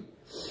 Thank you.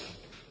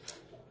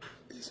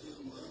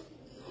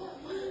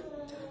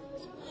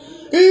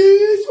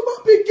 It's my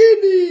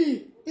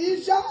bikini.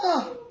 Isha.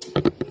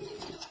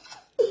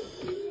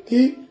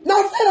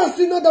 Now, Sarah,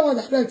 see another one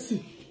that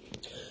see.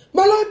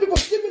 My love people,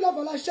 give me love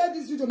and like share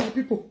this video, my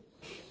people.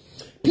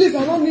 Please,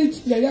 I don't need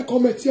your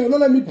comments here. Don't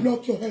let me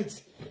block your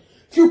heads.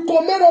 If you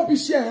comment up and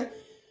share,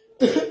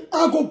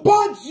 I go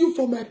ban you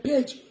from my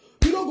page.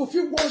 You don't go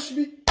feel watch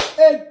me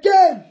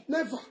again.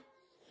 Never.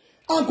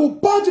 I go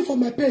ban you from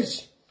my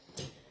page.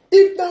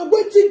 If now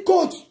waiting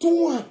God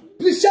to one,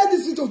 please share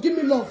this video. Give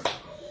me love.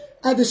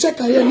 And the check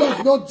I hear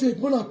love, not dead.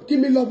 Wanna give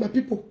me love, my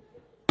people.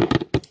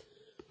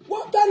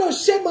 What kind of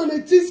shame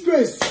and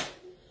disgrace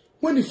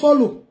when they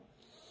follow?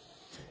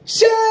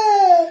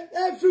 Share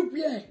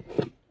everywhere.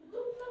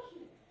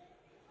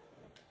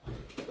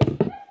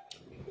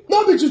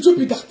 Not be juju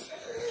be that.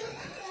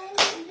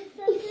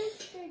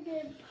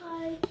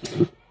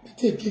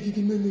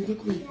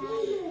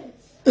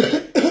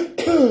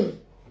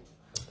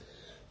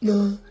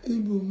 No,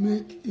 it will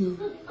make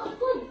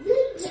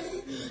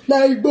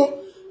Now you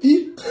go.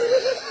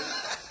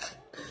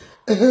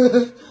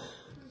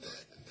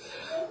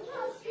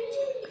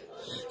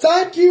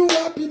 Thank you,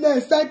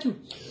 happiness. Thank you.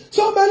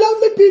 So, my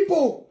lovely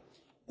people,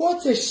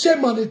 what a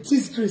shame and a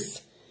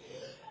disgrace.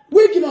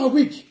 Week in a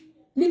week,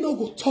 me no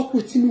go talk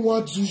with him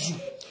what do you.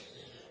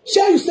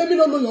 Share you say me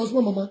don't know your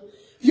husband, mama.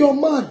 Your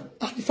man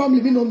and the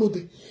family, me don't know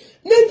them.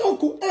 Me don't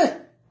go,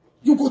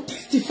 you go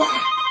testify.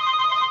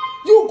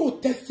 You go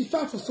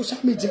testify for social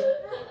media.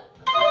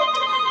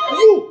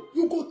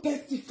 You go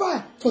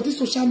testify for this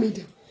social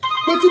media.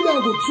 Wetin me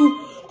I go to?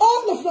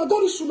 All of una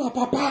don't issue na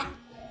papa.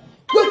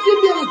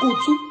 Wetin me I go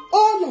to?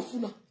 All of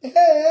una.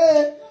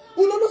 Hey.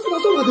 Una no say na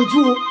so una dey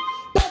do.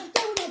 By the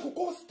time una go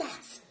go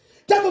start,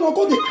 that una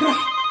go dey cry.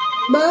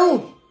 My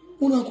own,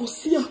 una go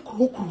see a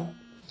crow.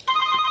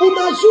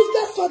 Una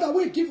useless father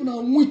wey give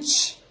una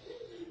witch.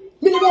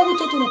 Me never even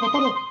talk to una papa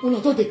no. Una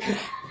don dey cry.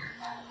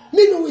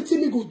 Me know wetin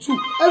me go do.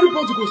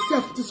 Everybody go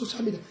see for this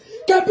social media.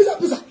 Can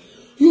pizza.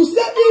 You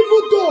say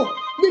even though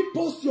me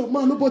post your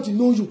man, nobody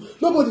know you,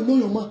 nobody know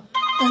your man,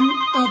 and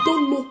I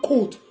don't know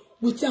code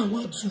wetin I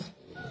want to.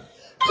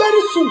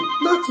 Very soon,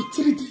 not in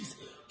 3 days,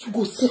 you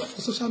go see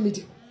for social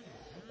media.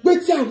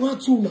 Wetin I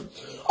want to now.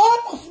 All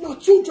of una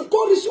children,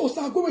 go reach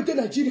Osa, go with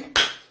Nigeria.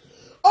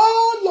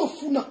 All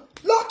of una,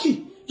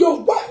 lucky,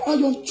 your wife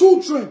and your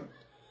children.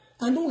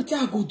 I know what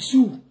I go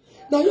do.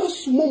 Now your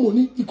small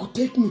money, you go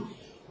take me.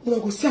 When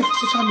I go see for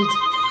social media.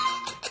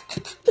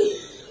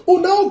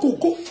 Una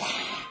go far.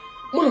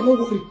 Mona, no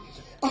worry.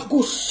 I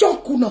go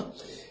shock una.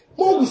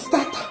 When we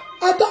start,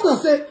 I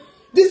don't say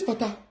this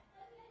matter.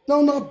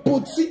 Now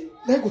body,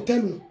 then go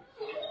tell you.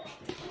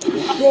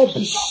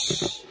 Rubbish.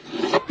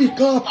 He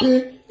can't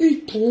pay.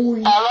 He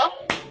told.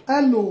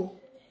 Hello.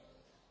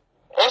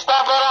 Is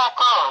that Vera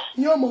call?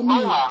 Your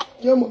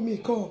mommy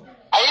call.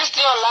 Are you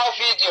still on live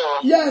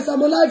video? Yes,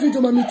 I'm on live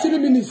video, mommy. 3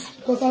 minutes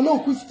because I know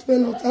quit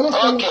spell out. I don't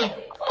spell out.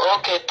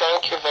 Okay,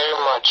 thank you very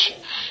much.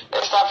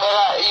 Mr.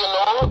 Vera, you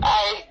know,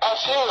 I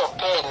feel your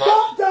pain.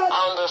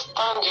 I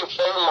understand you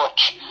very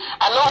much.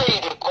 I know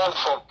where you come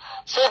from.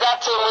 Say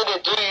that thing when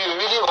they do you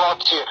really hurt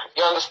you.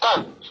 You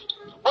understand?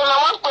 Well,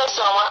 now one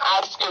question I want to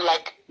ask you,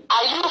 like,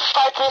 are you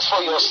fighting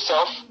for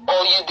yourself,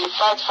 or you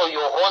fight for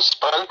your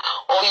husband,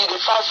 or you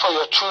fight for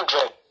your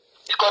children?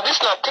 Because these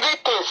are 3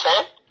 things,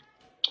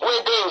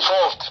 where they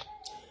involved.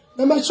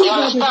 Now my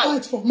children they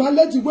fight for. My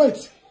lady,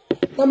 wait.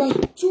 Now my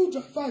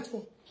children fight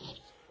for.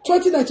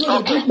 2019 when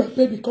I bring my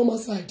baby come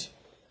outside,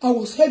 I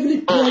was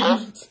heavily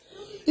pregnant.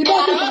 I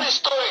know the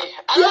story.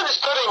 I know the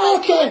story.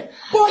 Okay,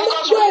 but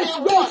wait. I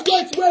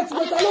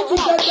don't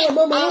get time,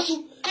 Mama.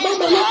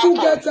 Mama, not to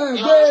get time.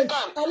 Wait,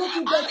 I don't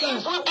to get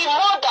time. With the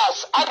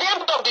mothers, at the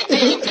end of the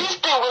day, this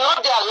thing will not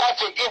be alive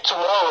again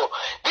tomorrow.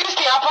 This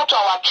thing happened to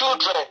our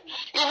children.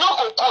 It's not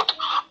good.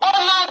 But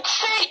now,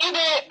 say,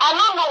 I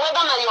don't know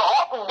whether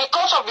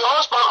because of your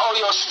husband or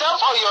yourself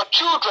or your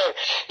children.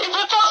 If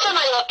you talk to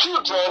your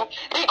children,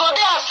 they go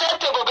there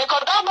acceptable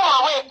because that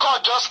woman we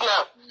called just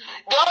now.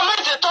 They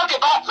always talk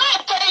about, I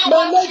tell you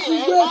one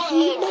thing,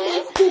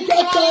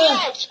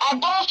 I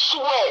don't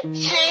swear.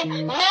 See,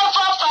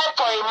 never fight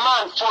for a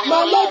man for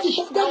your life.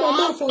 Forget my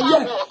man for you.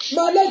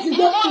 My lady,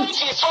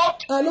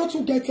 I not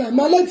to get time.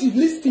 My lady,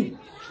 listen.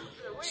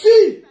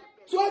 See,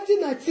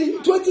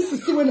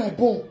 2016 when I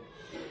born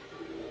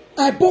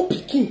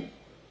Peking.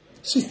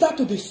 She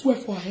started to swear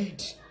for her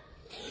head.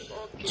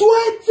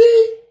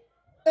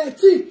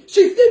 2018,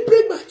 she still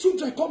bring my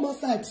children come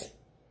outside.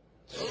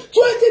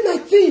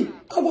 2019,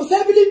 I was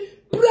heavily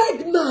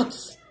pregnant.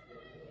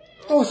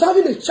 I was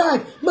having a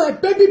child, my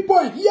baby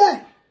boy,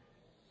 yeah.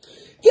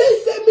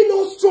 They say me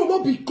no strong,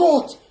 not be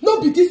God,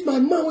 not be this my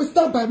man will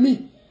stand by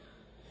me.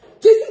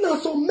 This is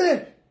not some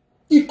men,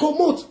 he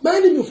come out, my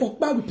enemy for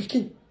back with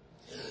Peking.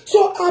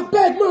 So I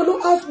beg, man,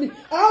 don't ask me.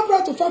 I have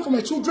right to fight for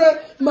my children,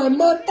 my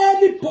man,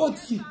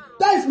 anybody.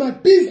 That is my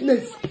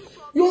business.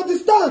 You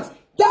understand?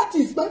 That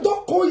is my,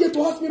 don't call here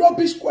to ask me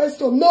rubbish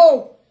question,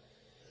 no.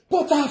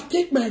 But I have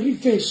taken my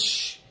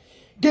revenge.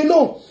 You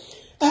know,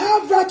 I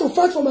have right to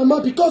fight for my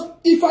man because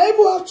if I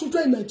ever have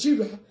children in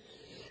Nigeria,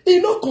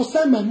 it not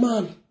concern my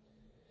man.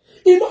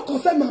 It not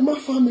concern my man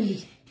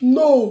family.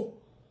 No.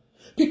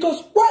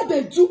 Because what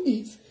they do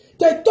is,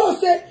 they don't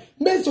say,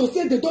 men so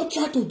say they don't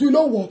try to do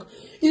no work.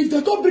 If they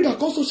don't bring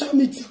across social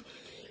media,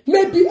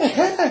 maybe,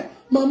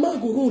 my man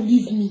go wrong,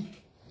 leave me.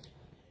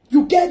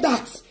 You get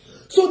that?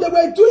 So they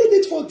were doing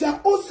it for their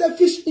own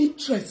selfish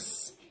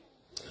interests.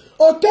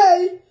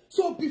 Okay?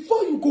 So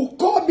before you go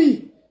call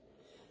me,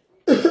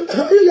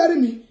 are you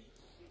hearing me?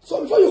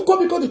 So before you call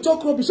me, call the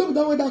talk rubbish, show me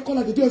that way that call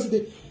at the do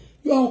yesterday.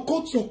 You are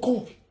cut your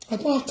call. I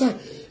don't have time.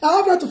 I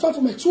have right to fight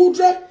for my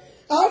children.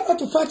 I have right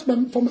to fight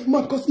for my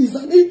mom because he's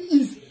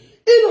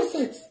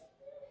innocent.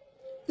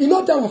 He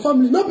not their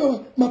family, not be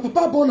my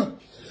papa born,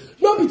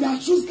 not be their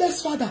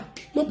useless father,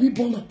 not be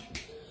born.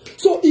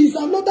 So he's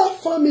another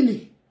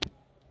family.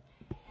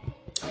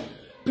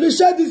 Please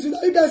share this.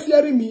 Are you guys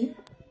hearing me?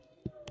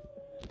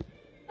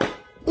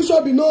 Who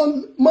should be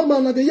known, Mama,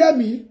 now they hear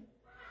me?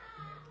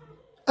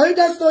 Are you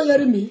guys not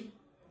hearing me?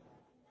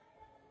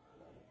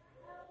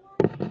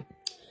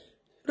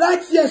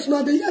 Right, yes,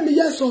 now they hear me,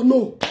 yes or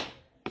no.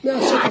 May I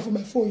check it for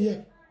my phone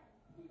here.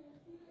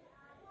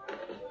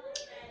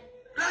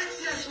 Right,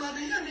 yes, now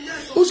they hear me,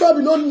 yes or no. Who shall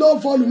be no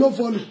volume, no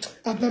volume.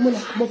 I better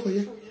not come up for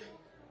you.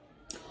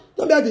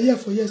 Not be at the year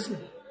for yes. Right,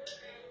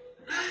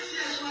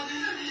 yes, now they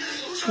hear me,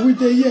 yes or no. With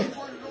the year.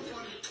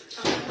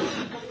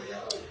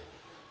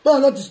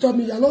 Man, not disturb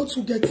me. I not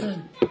to get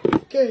time.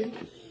 Okay.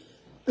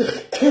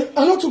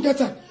 I not to get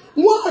time.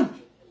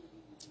 One.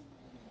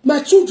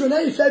 My children,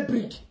 if I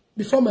bring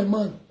before my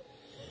man.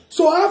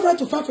 So I have right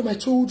to fight for my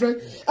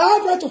children. I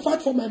have right to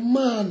fight for my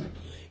man.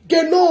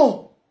 Get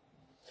no.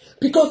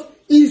 Because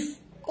he's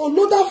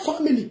another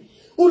family.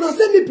 Una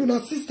say me be una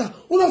sister.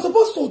 Una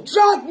supposed to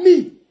drag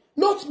me,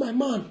 not my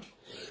man.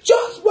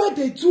 Just why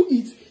they do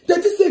it, they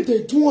just say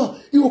they do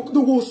it, they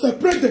will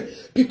separate them.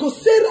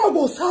 Because Sarah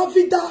was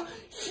having that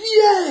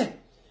fear.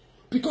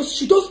 Because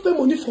she don't spend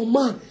money for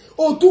man.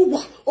 Or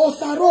Duwa, or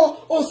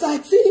Saro, or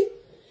Sati.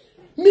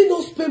 Me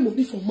don't spend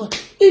money for man.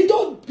 It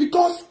don't,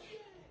 because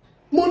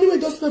money we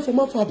don't spend for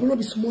man for a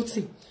be small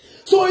thing.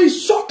 So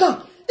it's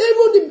shocking.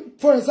 Even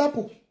for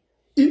example,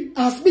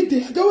 as me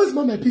they always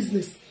mind my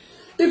business.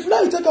 If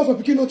now you take off a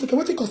picking, not take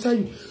what it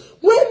concern you.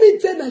 When me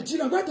tell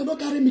Nigeria, why they not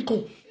carry me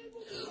come?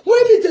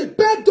 When me they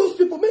beg those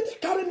people, make they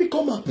carry me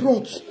come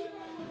abroad.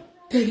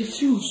 They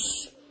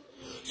refuse.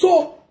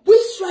 So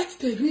which right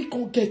they really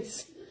can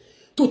get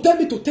to tell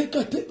me to take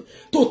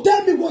to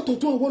tell me what to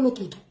do and what not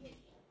to do?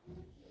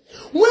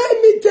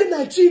 When me tell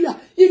Nigeria,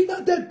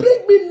 if they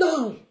bring me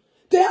now,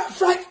 they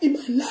have right in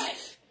my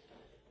life.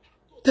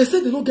 They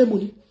say they don't get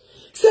money.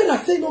 Say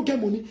that say not get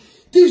money.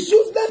 This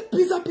useless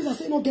pizza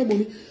say not get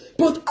money.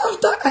 But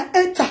after I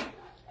enter,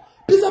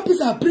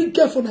 pizza bring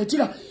girl for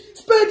Nigeria.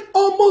 Spend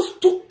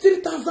almost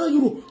 3,000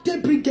 euro. They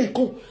bring girl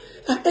come.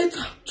 I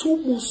enter 2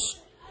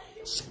 months.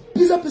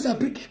 Pizza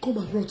bring girl come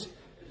abroad.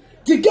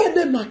 The girl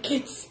named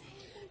Market.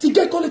 The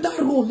girl call it that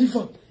role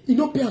liver. You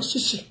know pay and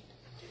shishi.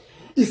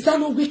 Is that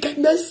not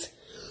wickedness?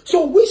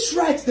 So which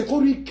rights they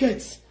call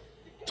get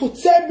to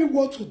tell me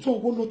what to do or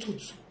what not to do?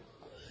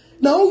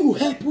 Now you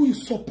help, who you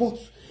support.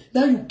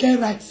 Now you get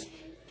rights.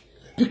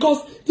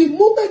 Because the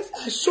moment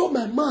I show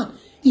my man,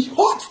 he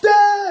hurts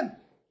them.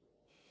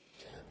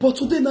 But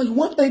today now you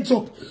want end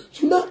up.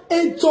 You now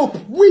end up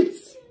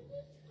with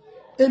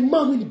a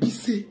man when he be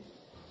say,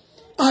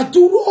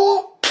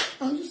 Aduro.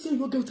 And you say you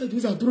don't get what I do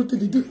is Aduro till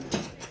they do.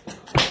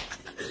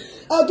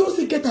 I don't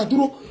say get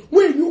Aduro.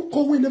 When you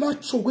come, we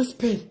never show waste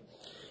pain.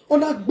 On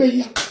that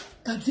way,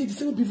 and the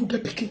same people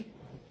get picking.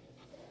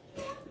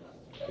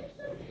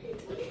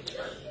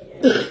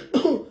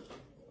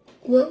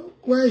 Well,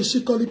 why is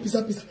she calling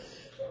pizza?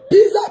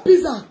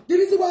 Pizza. The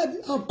reason why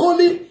I'm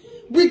calling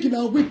wig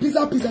now with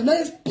pizza. Now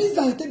it's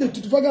pizza I take them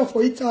to the vegan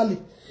for Italy.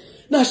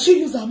 Now she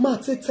use her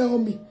mouth to tell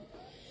me.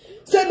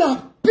 Say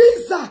now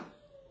pizza.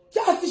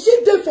 Just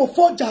she did for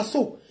 4 jars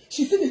so.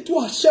 She said it to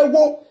her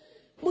shower.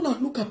 When I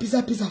look at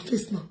pizza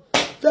face now.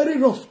 Very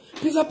rough.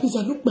 Pizza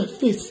look my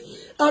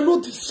face. I know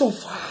the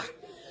suffer.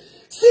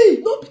 See,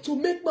 not be to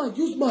make man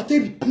use my to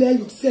replay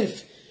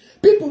yourself.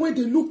 People when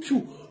they look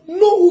you,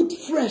 no who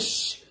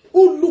fresh,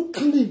 who look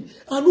clean,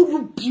 and who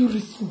look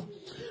beautiful.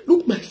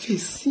 Look my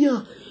face,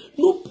 yeah.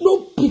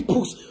 No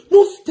pimples,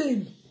 no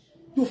stain.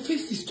 Your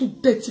face is too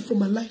dirty for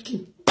my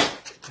liking.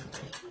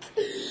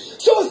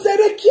 So,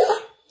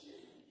 Serekia,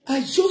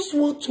 I just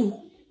want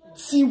to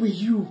see with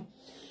you.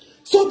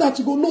 So that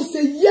you go no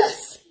say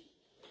yes.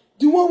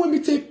 The one when me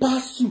take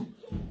past you,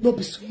 not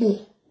be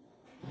small.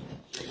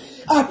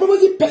 I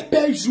promise you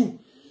prepare you.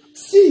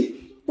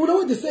 See,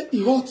 when they say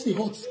it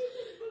hurts.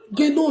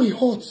 They know it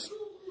hurts.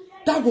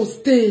 That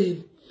was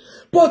then.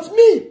 But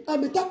me,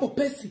 I'm a type of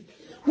person.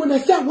 When I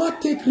say I want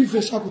to take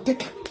revenge, I will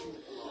take it.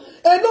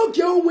 And no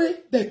get away,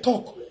 they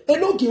talk.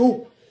 And no get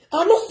home.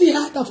 I don't see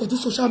her for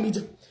this social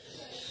media.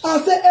 I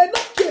say, and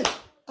no get.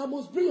 I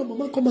must bring your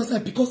mama come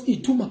outside because he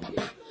do my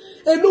papa.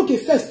 And no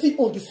get first see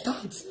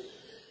understands.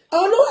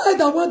 I know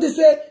either one they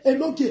say,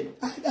 and okay,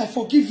 I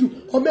forgive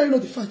you, or may I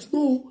not the fight.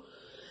 No.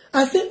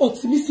 I say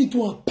optimistic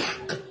to her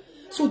back.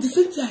 So the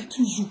same thing I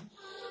do you.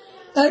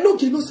 I know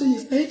you say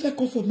yes, now if I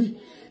come for me,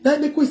 now I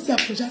make way say I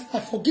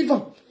forgive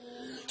him.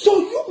 So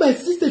you, my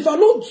sister, if I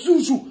not do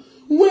you,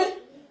 when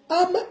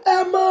I'm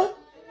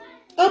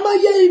a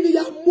year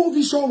in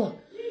movie show,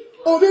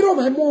 over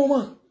my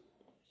mama.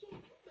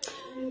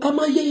 I'm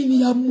a year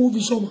in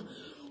movie show,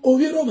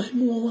 over my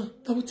mama.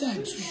 I will tell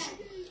you.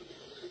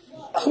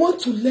 I want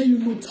to let you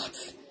know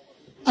that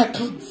I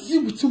can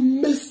deal with you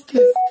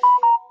messless.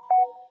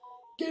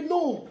 Okay,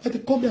 no, I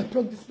can come here and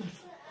plug this in.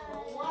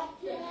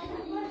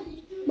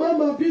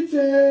 Mama, Pete.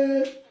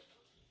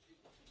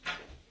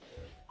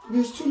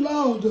 It's too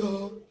loud,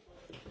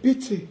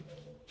 Pete.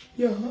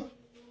 Yeah.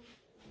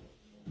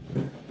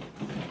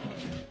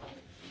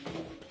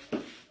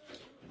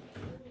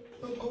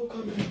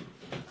 Come here.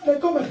 I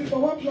come and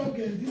people want plug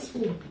this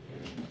phone.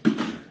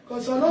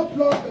 Because I don't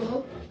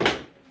plug,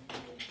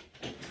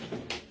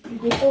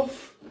 go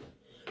off.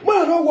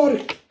 Man, don't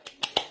worry.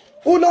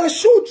 On our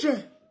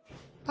children,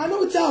 I know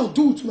what I'll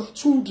do to my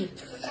children.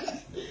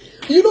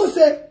 You know,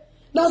 say,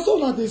 that's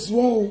all that is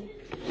wrong.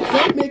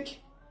 Don't make,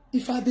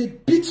 if I dey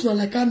beat you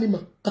like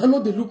animal, I know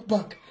they look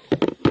back.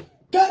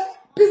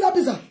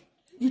 Pizza.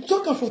 You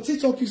talk for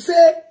TikTok, you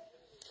say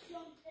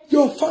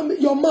your family,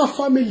 your man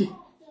family,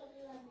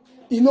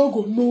 you no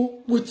go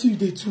know what you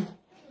they do.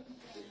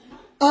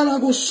 And I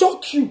go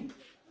shock you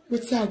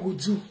what I go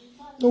do.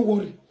 Don't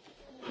worry.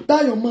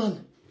 That your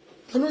man,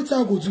 I know what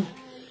I go do.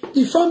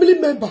 The family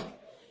member,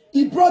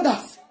 the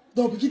brothers,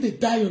 they'll begin to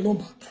die your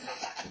number.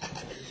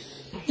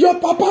 Your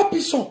papa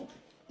bishop,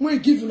 when you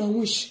give you a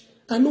wish,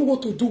 I know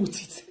what to do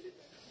with it.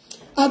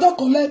 I don't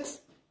collect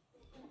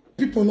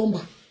people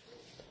number.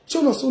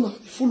 Show no son,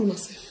 fool on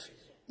yourself.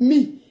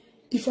 Me,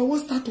 if I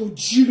want to start to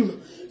drill,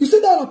 you say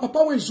that my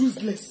papa was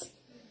useless.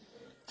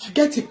 I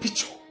get a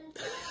picture.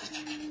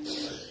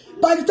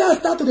 By the time I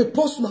start to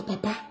post my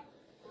papa,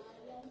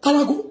 and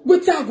I go,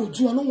 wait till I go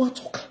do, I don't want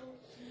to talk.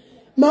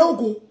 My own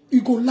go,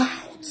 you go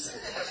loud.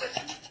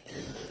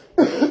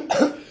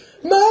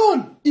 My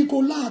own, you go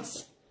loud.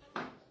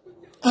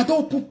 I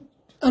don't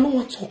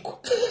want to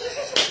talk.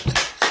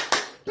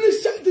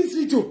 Please check this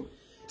video.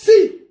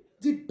 See,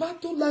 the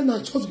battle line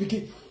has just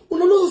begin.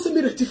 Una no see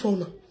me ready for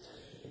una.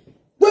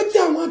 What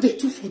I want to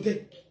do for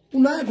them?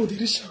 Una go the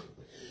reach.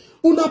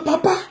 Una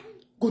papa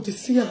go the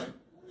see her.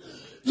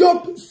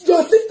 Your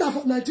sister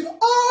from Nigeria,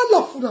 all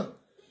of una.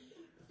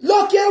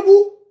 Lucky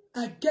you,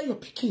 I get your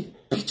picking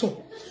picture.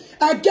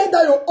 I get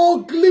that your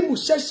ugly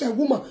musheshe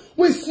woman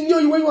when senior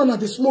you when you wanna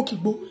the smoky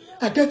bow.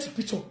 I get the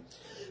picture.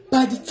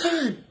 By the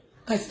time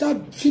I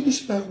start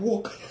finish my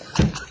work.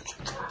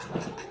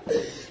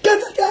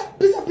 Get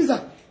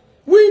pizza.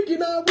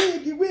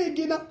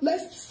 Wigina.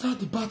 Let's start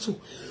the battle.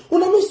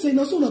 Una no say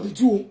na so na the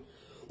duo.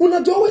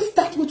 Una do always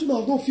start with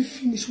una don't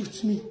finish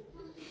with me.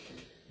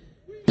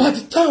 By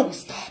the time we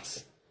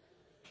start,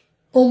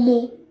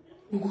 Omo,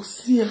 we go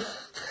see her.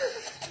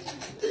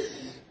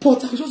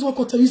 But I just want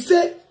to tell you,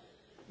 say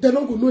they're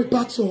not gonna know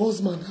about your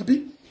husband,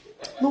 Abi.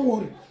 Don't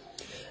worry.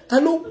 I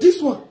know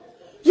this one.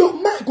 Your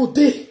mind go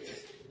there.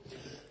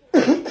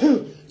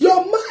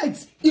 Your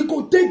mind, it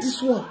go there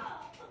this one.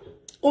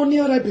 Only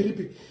a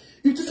baby.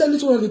 You just tell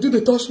this one they do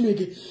they touch me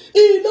again.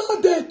 Now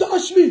they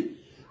touch me.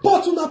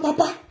 But una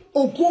papa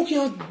or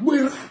broken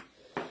wearer.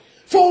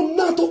 For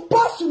now to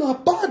pass on a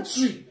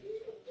battery.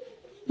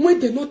 When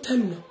they not tell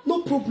you,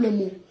 no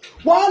problem.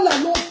 While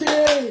I not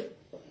there.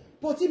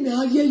 But in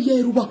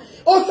me Ruba.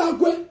 Also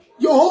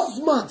your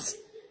husband.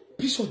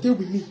 Bishop there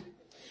with me.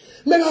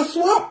 May I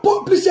swap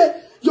publish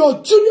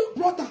your junior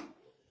brother.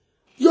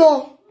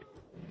 Your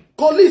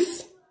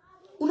colleagues.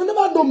 You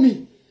never know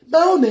me. My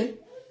own I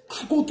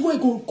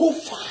go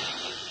far.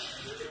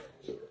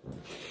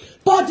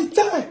 By the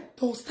time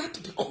they'll start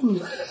to call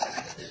me.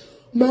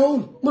 My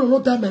own, man,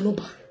 not that my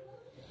number.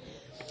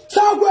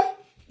 So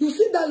you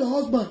see that your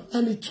husband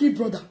and the three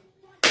brother.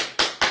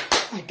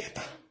 I get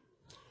her.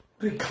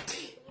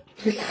 Regati.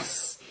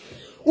 Relax.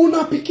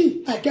 Una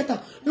piki. I get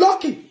her.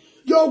 Lucky.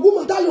 Your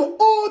woman that you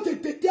all the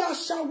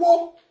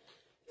shower.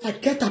 I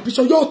get her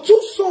picture. Your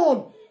two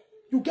son.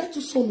 You get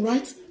two son,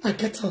 right? I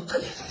get her.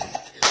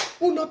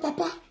 Una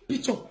papa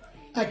picture.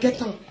 I get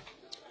her.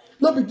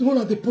 Not be the one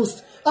at the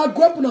post. I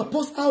go up on a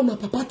post how na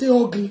papa te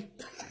ugly.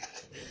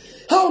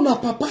 How na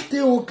papa te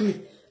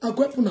ugly. I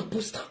go up on a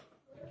poster.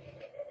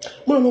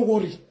 Mona no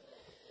worry.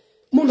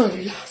 Mona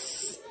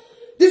relax.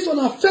 This on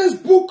our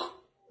Facebook.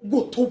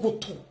 Go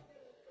to.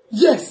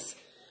 Yes.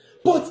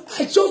 But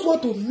I just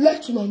want to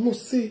let you know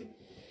say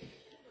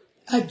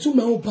I do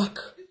my own back.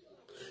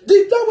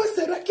 The time when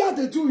Sereka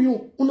they do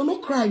you, una no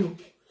cry you.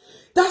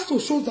 That's to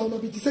show that una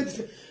be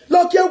decide.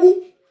 Look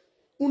you,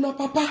 una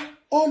papa,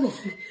 all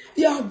of you.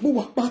 Yeah, go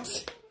a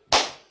party.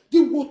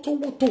 The water,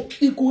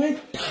 it go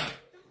enter.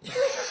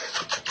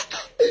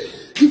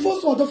 The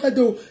first one don't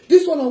do.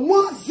 This one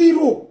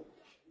 1-0.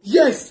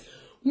 Yes,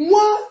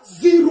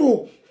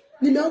 1-0.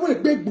 Ni me I want to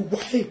beg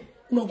buwahe.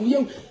 Una go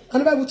young.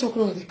 And I will talk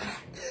on the cry.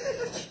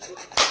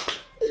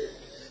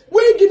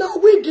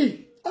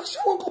 Wiggy. I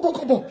show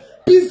kobo.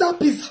 Pizza.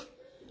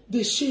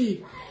 The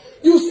shame.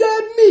 You say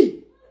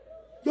me.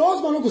 Your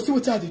husband don't go see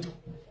what I do.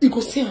 He go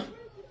see him.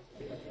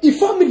 If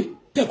family,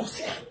 they go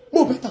see him.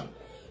 More better.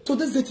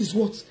 Today's date is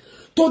what?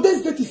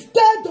 Today's date is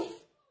 3rd of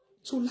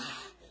July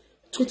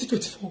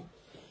 2024.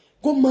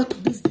 Go mark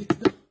today's date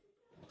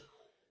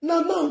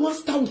now. Now I want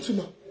to start with you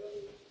now.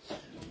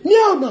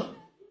 Now.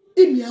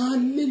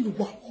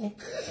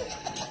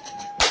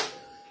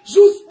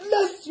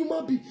 Useless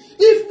human being.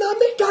 If na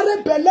me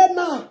carry belle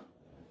now,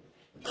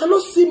 I no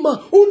see man.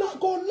 Una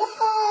go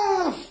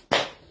laugh.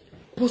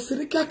 But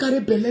Sereka carry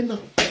belle now.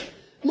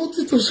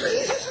 Nothing to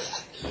say.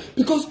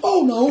 Because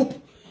all na hope.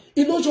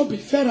 It not just be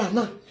fair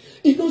now.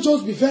 It not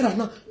just be fair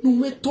now. No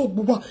me talk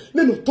buba.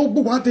 Me no talk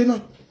buba de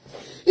now.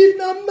 If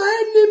na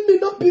my enemy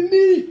not be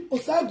me,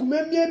 osagu me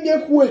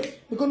kwe.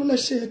 Because no let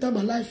share time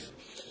my life.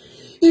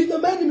 If the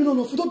man no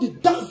no they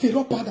dance the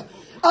rock powder.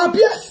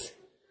 Yes.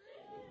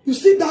 You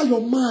see that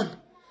your man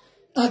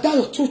and that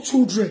your 2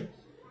 children,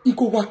 he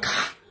go waka.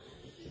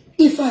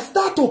 If I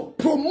start to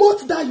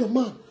promote that your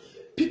man,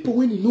 people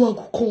when you know I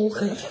go call.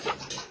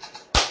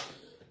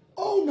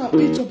 Oh na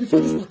picture before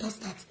this matter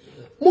starts.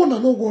 Mona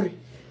no worry.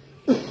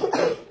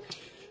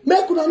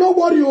 Make una no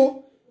worry,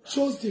 oh.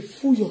 Just the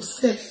fool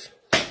yourself.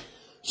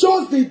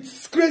 Just the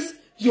disgrace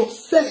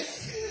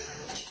yourself.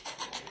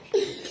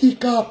 He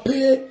can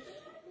pay.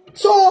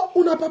 So,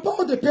 una papa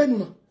all the pain,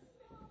 una.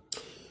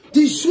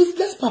 The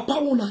useless papa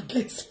wanna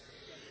get.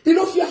 You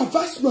know, if you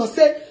advise una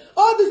say,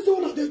 all this thing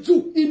una they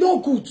do, it no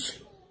good.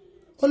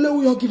 Only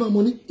we all give her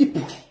money,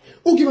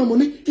 who give her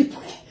money,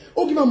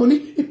 who give her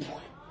money,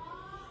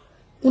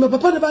 una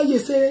papa never hear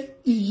say,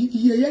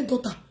 he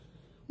daughter.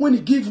 When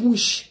he give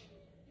wish,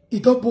 he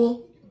don't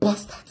born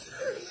bastard.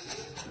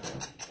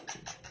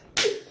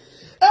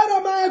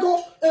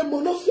 Go a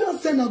monofia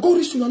say na go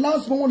reach to the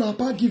last one na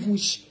pa give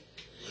wish.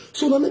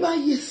 So na never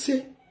hear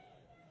say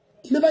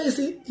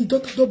he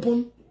daughter don't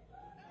born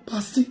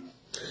bastard.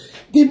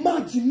 The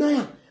man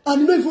deny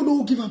and he don't even know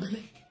who give her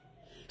belly.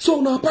 So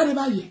na pa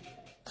never hear.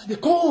 And they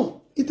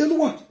come, he tell you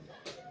what?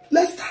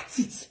 Let's start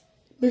it.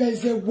 Make I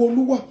say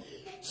Woluwa,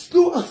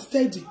 slow and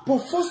steady. But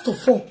first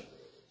of all,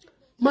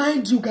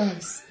 mind you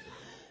guys,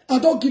 I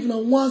don't give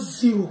now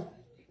 1-0.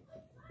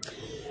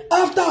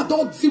 After I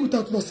don't deal with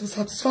that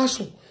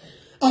satisfaction,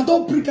 I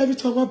don't bring every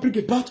time I bring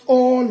about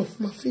all of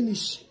my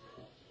finish.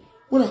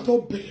 When I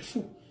don't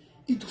barefoot,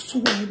 it does so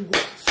well what I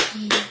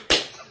feel.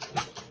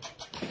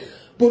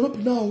 But up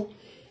now,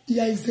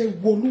 here is a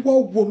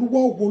Woluwa.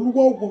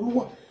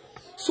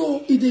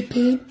 So it the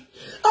pain.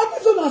 And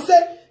this one I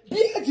say,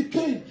 bear the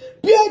pain.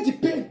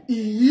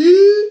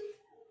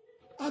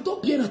 I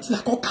don't bear until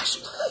I got cash.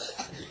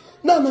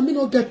 Now me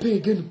not get pain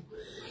again.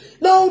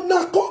 Now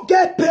I can't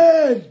get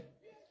pain.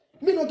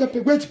 Me not get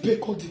paid. Where to pay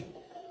Cody?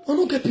 I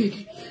don't get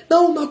paid.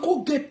 Now I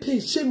can't get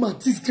paid. Shame and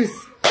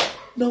disgrace.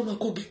 Now I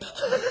can't get that.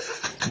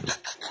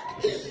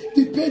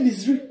 The pain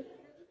is real.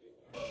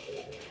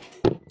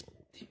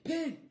 The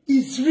pain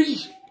is real.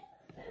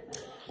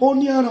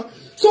 Oniara.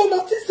 So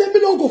nothing say me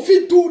not go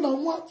fit do now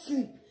one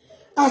thing.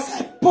 As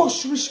I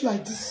push rich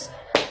like this.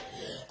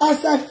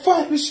 As I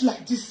fight rich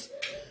like this.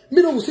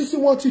 Me not go say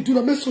what to do.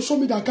 Now make social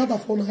media gather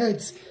for my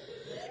heads.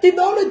 If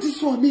now only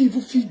this one me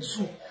even fit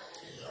do.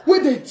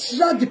 When they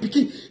drag the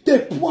picking,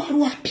 they pour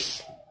happy.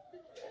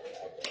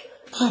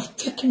 I've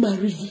taken my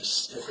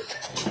revenge.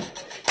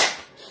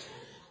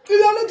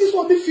 If only this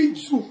one me feed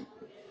you,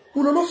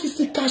 we don't know if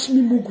you cash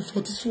me mugu for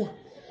this one.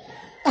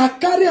 I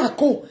carry a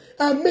call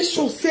and make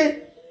sure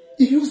say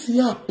you use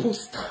your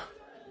poster.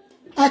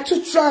 I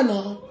to try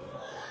now.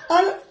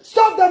 And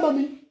stop that,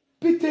 mommy.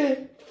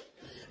 Pite.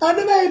 I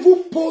never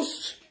even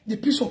post the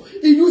picture.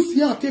 You use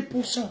your take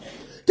poster.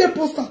 Take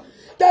poster.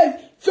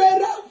 That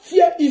Vera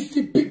fear is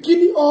the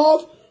beginning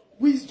of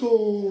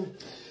wisdom.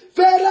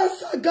 Vera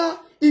saga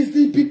is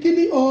the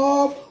beginning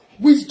of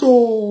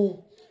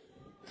wisdom.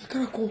 I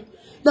can't go.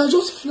 Now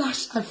just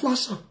flash, I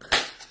flash them.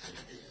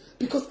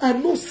 Because I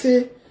know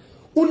say,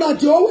 una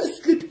they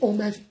always sleep on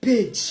my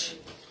page.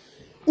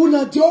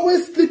 Una they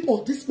always sleep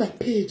on this my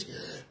page.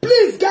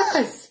 Please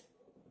guys,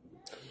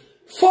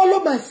 follow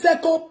my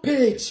second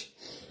page.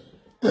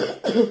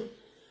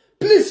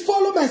 Please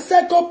follow my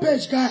second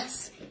page,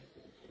 guys.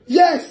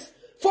 Yes.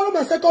 Follow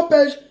my second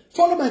page.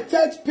 Follow my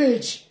third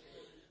page.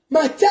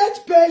 My third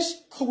page,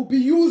 I will be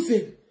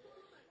using.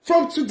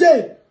 From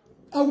today,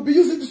 I will be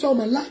using this on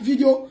my live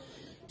video.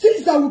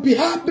 Things that will be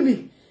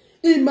happening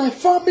in my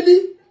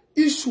family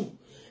issue.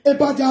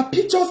 About their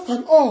pictures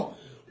and all.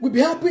 Will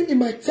be happening in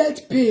my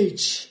third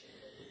page.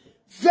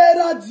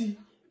 Vera Dey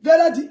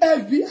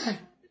FBI.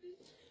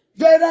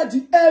 Vera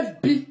Dey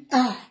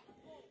FBI.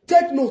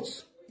 Take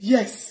notes.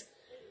 Yes.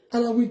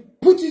 And I will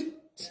put it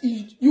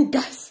in you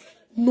guys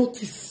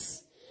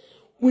notice.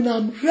 When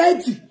I'm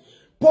ready.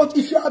 But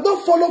if you are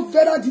not follow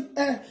Vera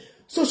Dey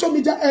social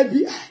media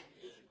FBI,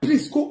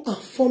 please go and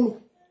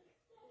follow.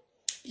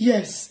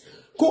 Yes,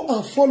 go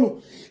and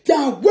follow. They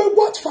are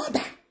wayward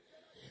father.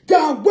 They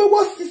are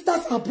wayward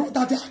sisters and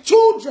brothers. Their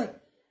children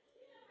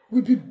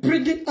will be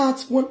bringing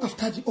out one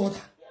after the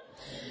other.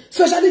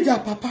 Especially their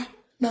papa.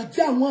 Now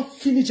they want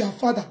finish their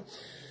father.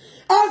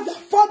 As their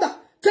father,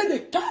 then they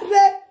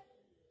carry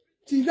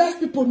the rest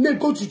people may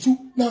go to do.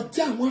 Now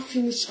they want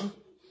finish them.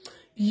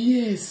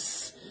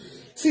 Yes.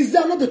 Since they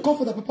are not the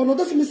comfort of papa, no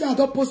doesn't mean say I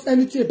don't post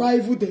anything about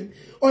evil them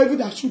or even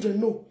their children,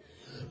 no.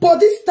 But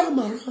this time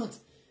around,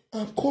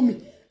 I'm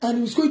coming and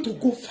it was going to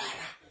go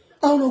viral.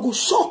 I will go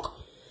shock.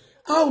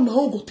 I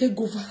will go take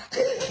go viral.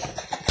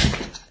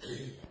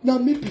 Now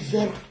me be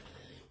Vera.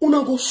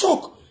 Una go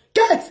shock.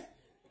 Get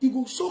it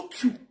go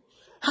shock you.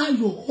 How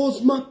your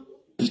husband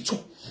picture,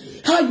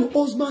 how your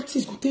husband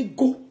things go take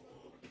go.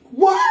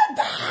 What?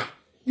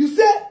 You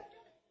say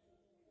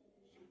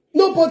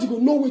nobody go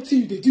know what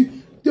you they do.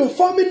 Your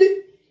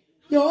family,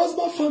 your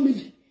husband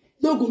family,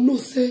 not go know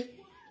say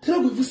they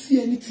not go even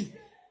see anything.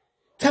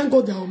 Thank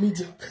God they are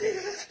media.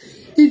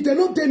 If they're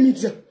not their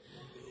media,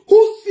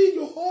 who see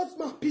your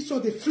husband picture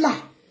they fly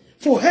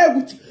for her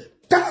with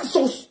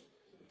thousands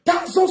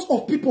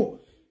of people?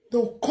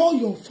 They'll call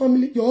your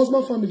family, your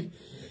husband family.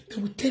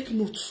 They will take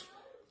notes.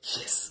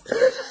 Yes.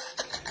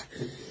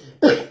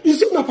 You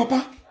see my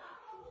papa,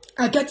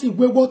 I get a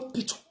wayward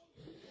picture.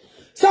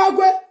 So I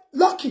go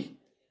lucky.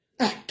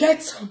 I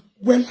get some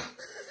well.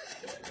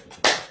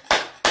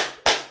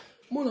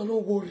 Mona, no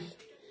worry.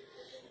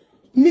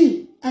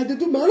 Me, I did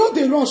do my, I know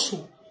they rush.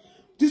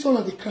 This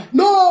one, they cry.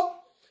 No!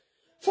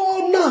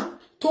 For now,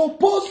 to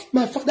post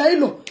my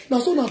father-in-law. Now,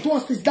 so now, two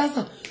assist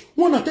dancer.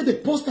 One, I take the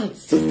post and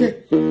sit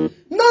there.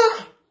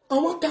 Now, I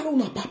want to carry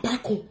on a papa.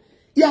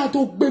 Yeah, I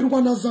don't bear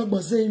one as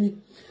I'm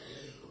saying.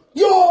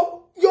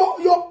 Your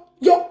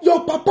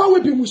papa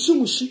will be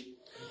mushi.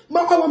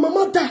 Our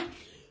mama die.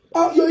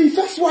 Your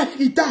first wife,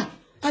 he die.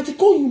 I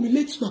take all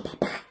humiliate to my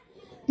papa.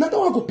 Now that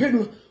one go pay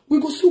no. We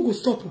go see, go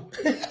stop.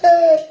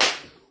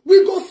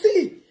 We go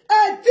see.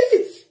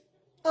 This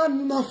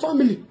and my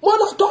family.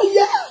 Mother to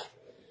yeah.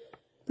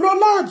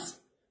 Roland.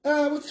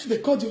 What they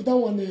called you that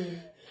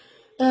one?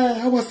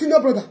 Our senior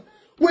brother.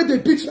 Where they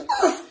beat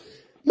us.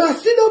 My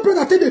senior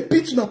brother take the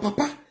beat my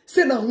papa.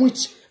 Say na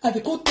witch. And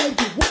they call tell you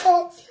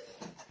what?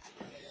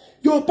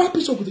 Your papa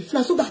picture with the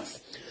fly so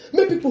that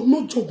make people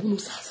know job no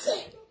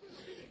say.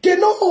 Okay,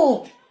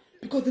 no.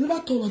 Because they never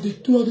told us they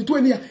do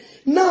any.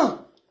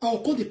 Now, I'll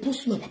call the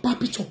post on papa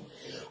picture.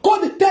 Call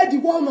the third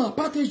one on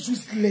papa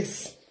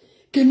useless.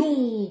 Okay,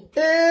 no.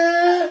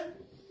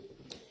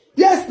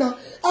 Yes, now.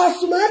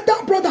 As my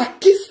elder brother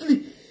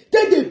Kisley,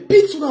 then they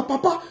beat on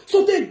papa,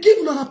 so they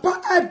give on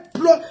papa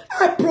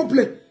eye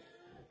problem.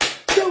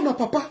 Say on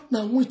papa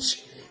now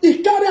which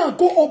he carry and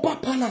go upper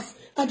palace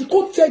and they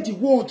go tell the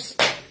words.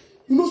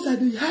 You know, say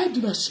they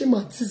hide on shame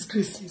and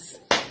disgraces.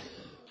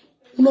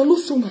 You know,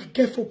 so na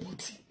careful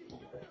body.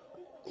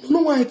 You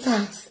know why it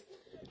has.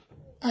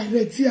 I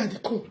read here at the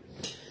come.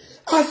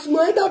 As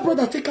my elder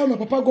brother take out my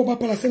papa go back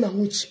palace and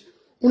which.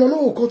 You know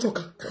what go talk.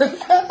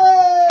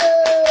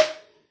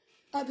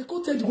 And they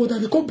go tell the word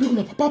and they go bring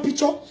my papa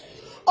picture.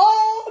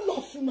 All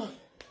of you now.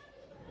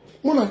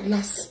 Mona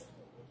relax.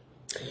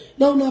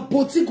 Now na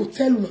body go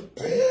tell you.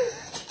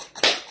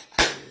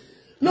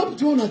 Not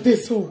doing a day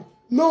so.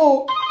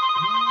 No.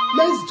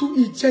 Let's do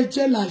it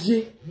jeje la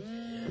ye.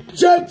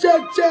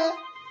 Jeje.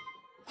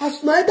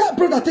 As my elder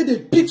brother take the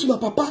beat to my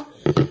papa.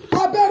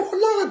 I bear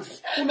Roland.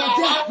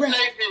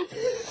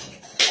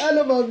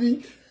 Hello,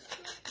 mommy.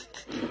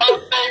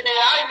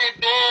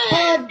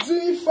 I'm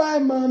doing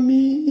fine,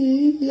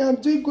 mommy. I'm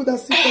doing good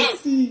as you can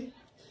see.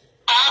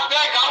 I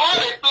beg, I want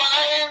to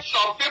reply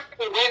some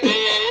people with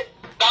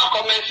that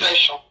comment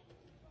section.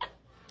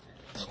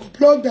 I will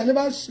blog them,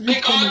 never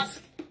read comments.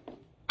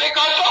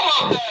 Because some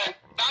of them,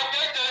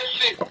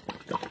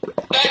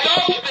 they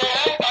just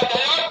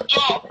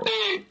jump,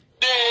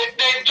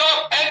 they just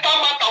enter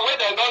matter where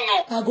they don't know.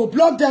 I go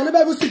blog them, I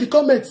never even see the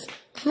comments.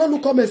 I don't know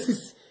comments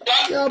is.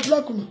 Yeah,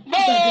 block them. No,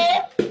 they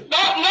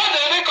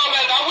read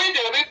comments, and we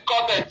they read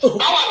comments. Oh.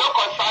 That one not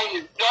concern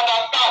you. You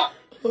understand?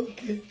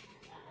 Okay.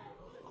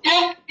 You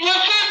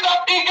see that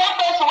in that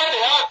person where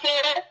they have say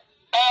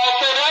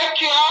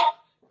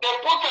they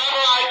put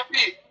RIP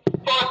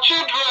for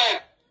children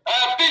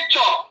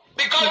picture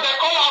because they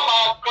call her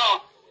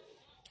background.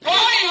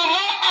 Why you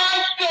not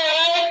ask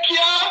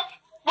Serekia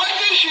what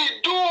did she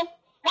do?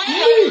 Why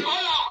did call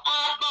her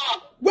background?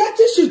 What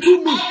did she do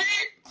me?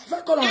 I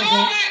call her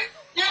background.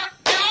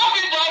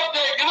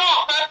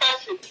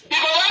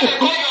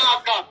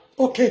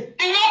 Okay.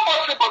 It's not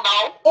possible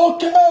now.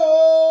 Okay.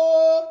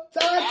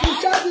 Thank you.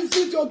 Shout this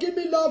video. Give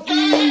me love. Hey.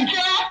 It's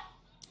not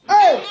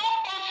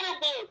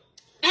possible.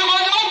 You will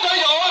not say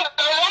your own.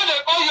 They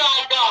call you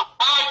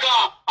Aga.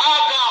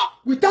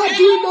 Without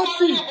doing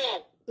nothing.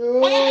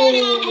 What did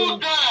you do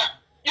there?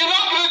 You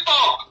not free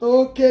talk.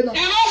 Okay now.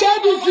 Shout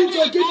this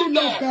video. Give me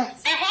love, guys.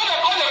 Before they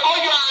call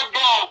you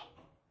Aga.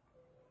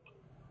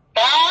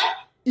 Eh?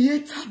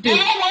 It's you don't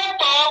want to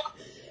talk.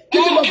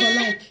 Give me love I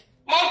like.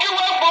 Monkey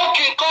will walk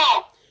in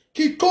come.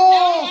 Kiko,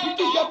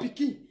 Piki get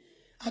Piki.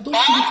 I don't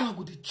see what I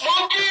would do.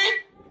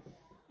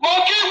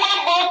 Monkey will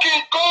walk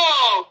in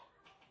come.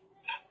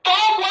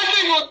 Talk what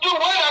you do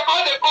when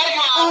they call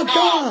you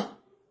Aga.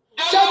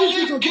 Shout this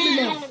video, give me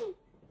love.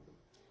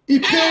 He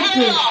paid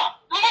them.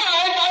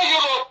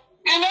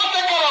 You not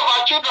take care of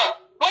our children.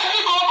 When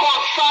you go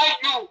concern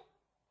you,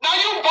 now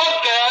you bought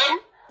them.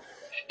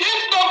 If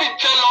not be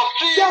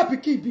jealousy. Say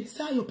Piki be.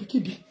 Say your Piki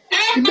be.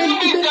 If not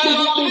be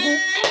jealousy.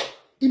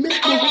 He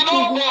make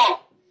no.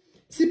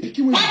 See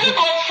Piki when you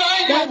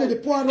go. The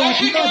poor around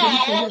people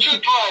are children.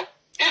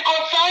 It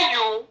concern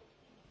you.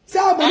 Say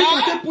how many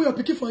can take put your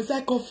Piki for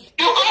inside coffee?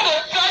 You got a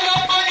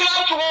standard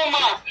pregnant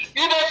woman.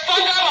 You the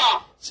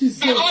standard. Jesus.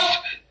 Because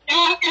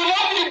you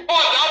not be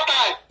born that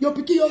time. Your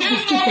Piki just go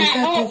still for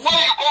inside coffee.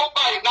 Where you go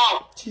buy now?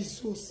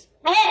 Jesus.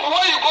 Where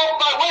you go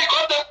buy? Where you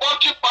got the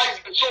bunky price?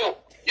 So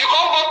you go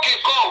bunky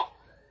come.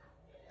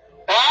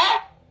 Eh?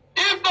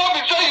 If not be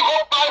sure you go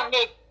buy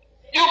it,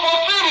 you for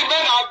still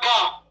remain a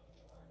car.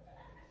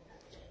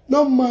 No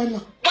man.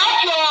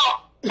 That's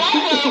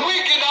a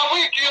week in a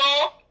week, yo.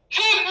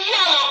 See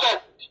all of them.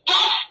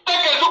 Just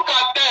take a look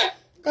at them.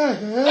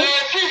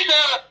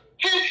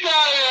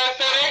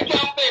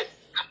 Serekia face.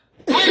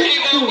 Week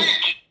in a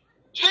week.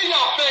 See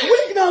your face.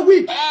 Week in a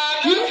week.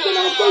 You know so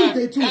that's what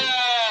they do.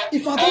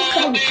 If I don't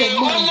start with some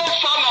man,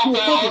 you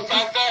will go the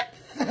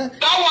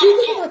you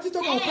know what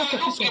TikTok will post a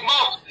picture.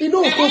 You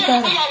know go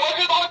viral.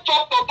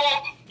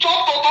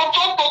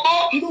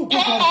 You know go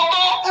viral.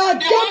 I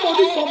get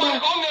money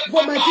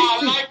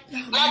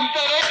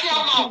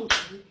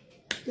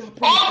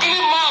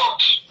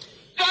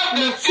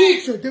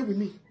future day with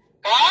me.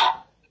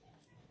 Huh?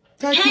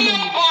 Thank you, Junior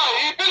mommy. boy,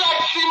 he be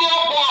like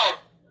senior boy.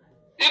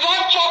 You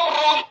don't chop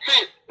wrong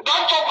thing. You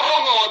don't chop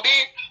wrong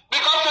money.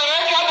 Because the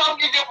regular don't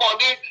give you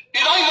money. You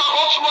don't even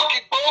go smoke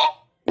it, bro.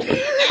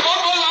 You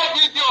don't go like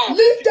video.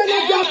 Leave the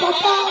lady,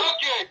 papa.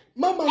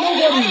 Mama, no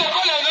worry.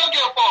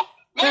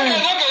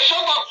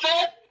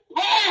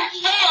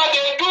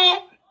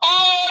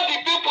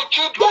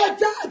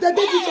 They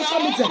do social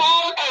media.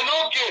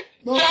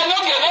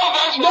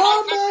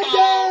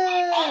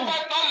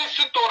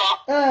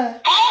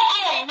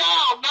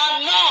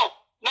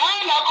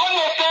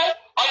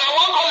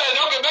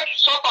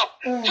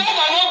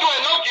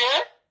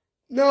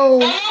 No,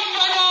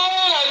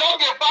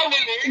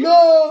 no.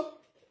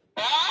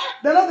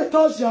 They're not the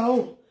touch your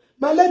own.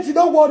 My lady,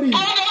 don't worry. No,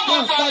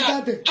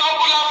 stand there.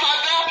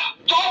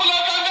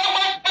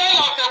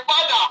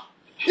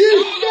 He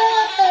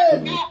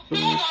said,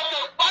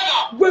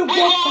 we work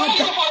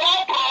father.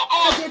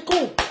 I go.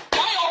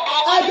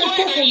 I go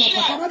for my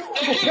papa. I don't want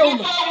to pay him.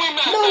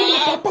 Now my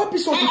papa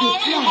piece of the fly.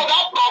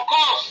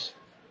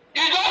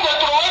 You don't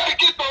throw it.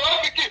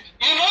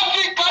 You don't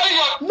think carry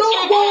your no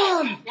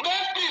one.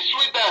 Make peace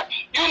with them.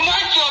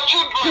 Unite your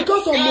children.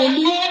 Because of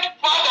money.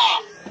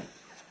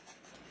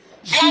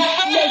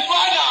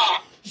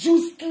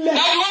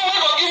 Useless.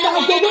 So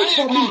go wait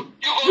for me.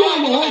 You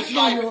and your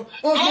husband, your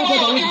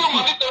brother will be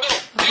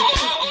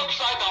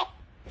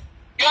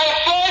you are a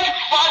third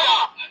father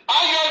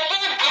and you are a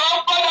third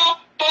grandfather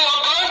to your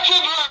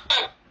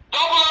grandchildren.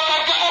 Double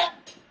attack.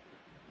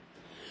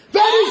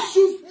 very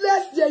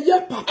useless, yeah,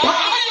 papa.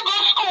 Now you go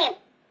school.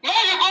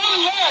 Now you go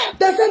learn.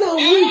 They say I'm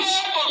witch.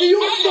 He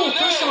also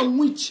cash and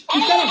witch. He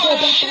can't go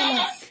back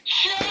palace.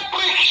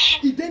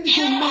 He didn't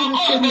even marry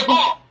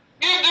anybody.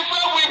 Give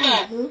different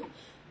women.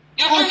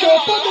 I saw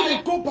part they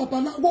go papa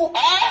now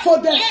for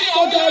the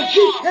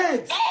gift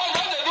heads.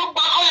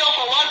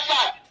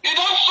 You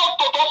don't suck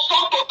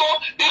toto.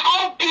 You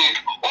come big,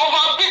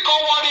 over big or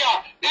warrior.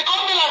 You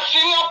come be like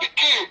senior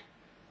pikin.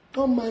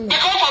 Oh my God.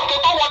 Because of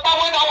toto water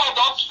when that one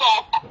don't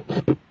suck.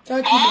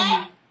 Thank you,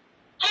 mommy.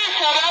 Please,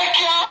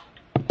 Serekia.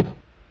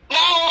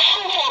 Now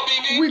sue for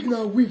Bini.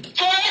 Wig.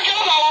 Serekia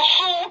now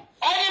sue.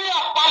 Enemy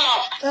of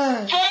palace.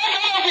 Serekia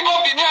don't think of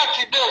Bini at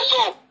today,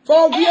 so.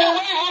 For where?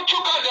 Even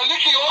took out the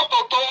leaky old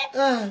toto.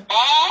 Now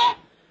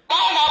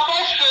the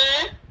first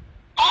thing.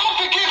 How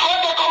to keep how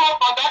to come up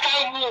on that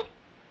kind of move.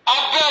 I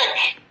beg.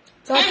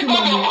 Thank you,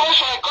 mommy.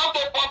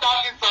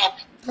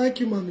 Thank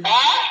you, mommy.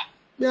 Huh?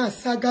 Yeah,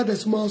 saga the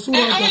small so they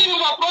can't use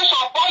a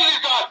pressure upon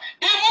lizard.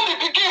 Even the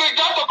pikin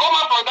regret to come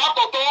out from that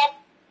toto.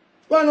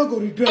 Why not go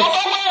regret?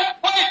 Toto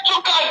when it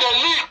took out the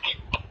leak.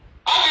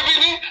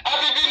 Abibini,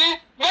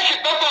 make it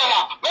better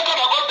now. Make it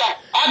go die.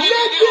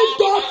 Native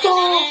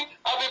daughter.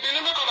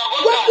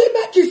 What did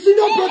make his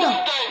senior brother?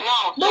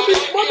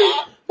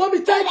 Mommy,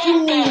 thank you.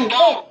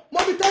 Oh,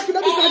 mommy, thank you.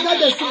 Let me saga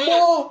the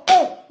small.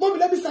 Oh, mommy,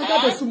 let me saga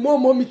the small.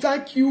 Mommy,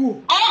 thank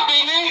you.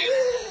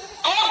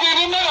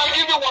 Abibini, may I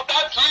give you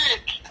water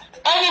drink.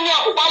 Enemy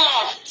of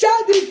balance.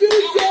 Share the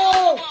video.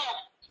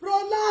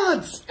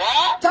 Roland.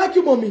 Thank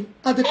you, mommy.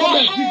 At the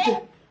comment, give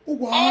them. Oh,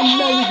 wow.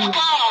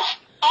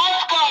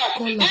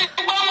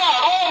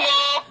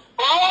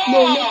 No,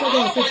 not talk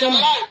about section.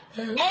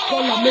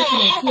 Call her, make me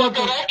feel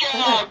good.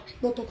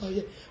 Not talk about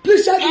here.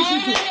 Please share this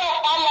video.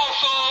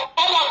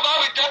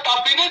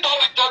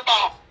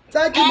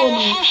 Thank you,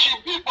 mommy.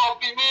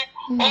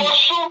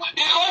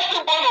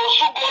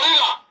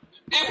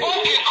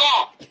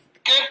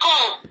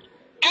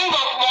 King of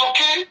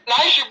monkey,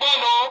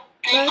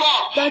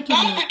 Thank you,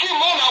 mommy.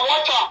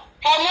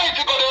 For night,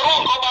 you go to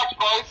run, come back to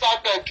inside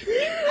bed. You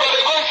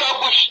go inside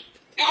bush.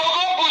 You go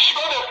bush,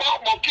 go the fuck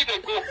monkey, they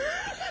go.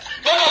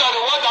 Better than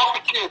the one that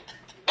pikin.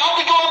 That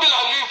pikin will be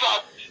like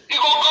lizard. You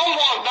go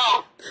one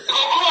now. You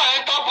go and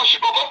enter bush, you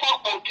go fuck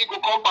monkey, go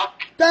come back.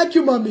 Thank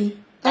you, mommy.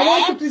 I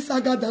want to please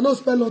saga that no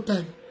spend no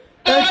time.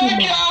 Thank you,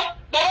 mommy.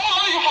 They don't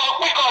know you for a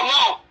quicker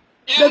now.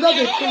 They don't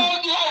get cry.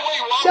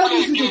 Share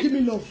this video, give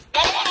me love.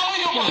 They don't know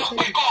you for a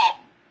quicker.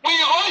 We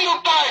owe you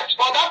tight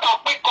for that a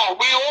quicker.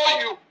 We owe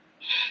you.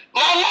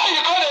 Now you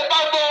call the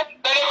title,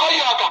 then they call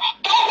you a guy.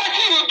 Don't what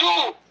you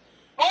do.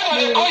 When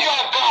they call you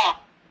a guy.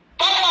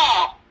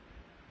 Taka.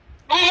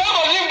 We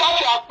never leave that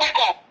a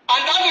quicker.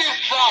 And that is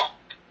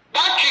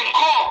that king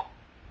call.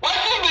 What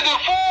is the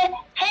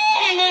full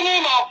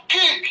meaning of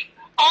king?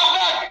 I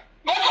beg,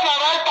 make an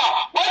writer.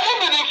 What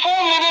is the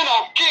full meaning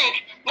of king?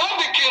 Not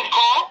the king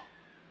call.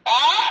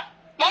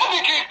 Not the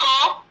king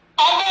call.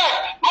 I beg,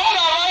 make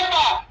a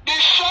writer. The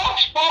short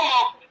form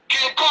of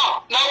king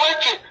call. Now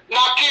wait,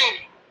 now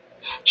king.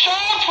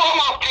 Short form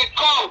of king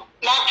call.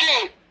 Now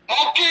king.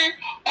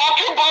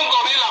 Monkey born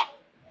gorilla.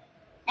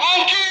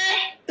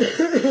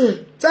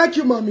 Monkey. Thank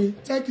you, mommy.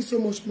 Thank you so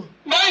much, mom.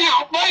 Now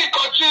you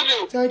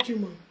continue. Thank you,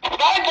 mom. Now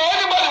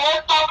anybody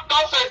want to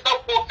say the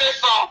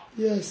professor.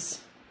 Yes.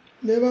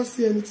 Never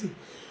see anything.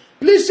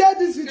 Please share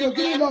this video.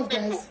 Give me love,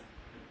 guys.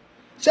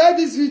 Share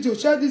this video.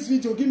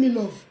 Give me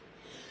love.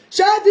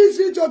 Share this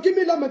video. Give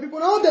me love, my people.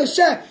 Now they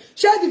share.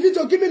 Share the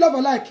video. Give me love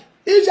a like.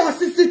 It's just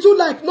 62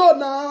 like. No,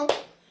 now.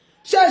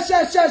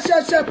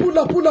 Share. Pull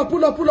up.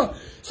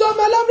 So,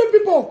 my lovely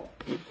people,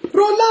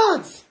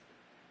 Roland,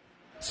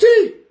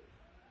 see,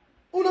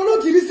 you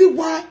know the reason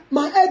why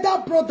my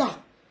elder brother,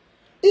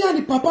 he and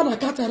the papa na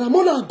katara,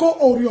 mona go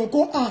Oreo,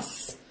 go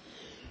ask.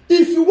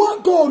 If you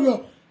want go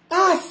Oreo,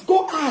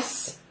 go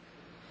ask.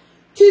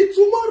 Till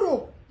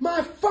tomorrow,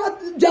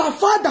 their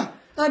father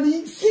and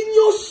his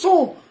senior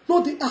son,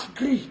 no, they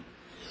agree.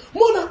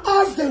 Mona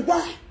ask them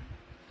why.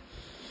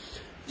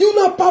 You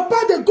know,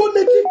 papa, they go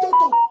native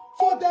daughter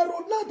for the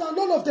Roland and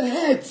all of the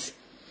heads.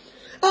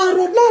 And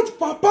Roland,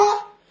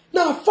 papa,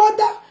 na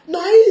father,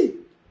 na he,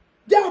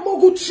 they are more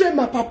good train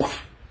my papa.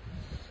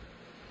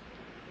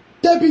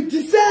 They be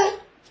the same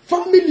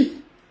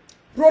family.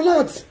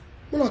 Roland,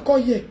 when I call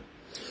here.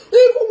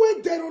 Even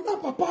when the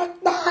Roland papa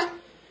die,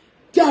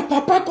 their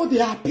papa go they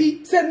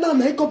happy. Say now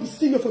I can be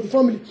senior for the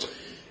family.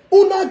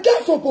 Una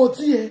get for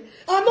body eh.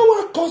 I know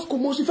what cause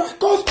commotion. If I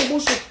cause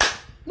commotion,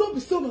 no be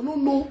so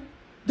no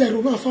the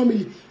Roland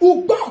family.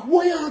 Uba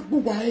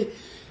why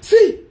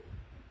see,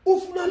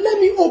 if una let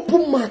me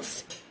open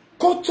mouth,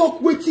 go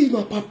talk with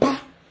my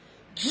papa.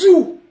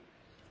 Do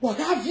what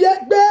have you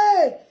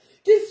be?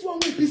 This one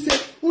will be say,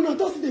 una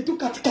don't see they do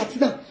cat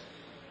now.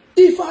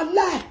 If I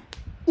lie,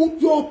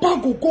 your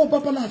papa go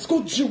Babala,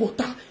 go drink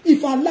water.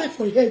 If I lie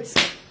for your heads.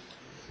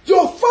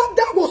 Your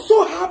father was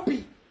so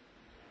happy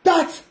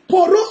that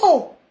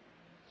Poro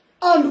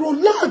and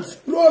Roland,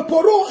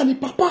 Poro and the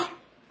papa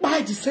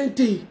buy the same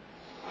day.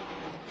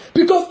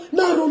 Because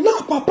now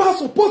Roland papa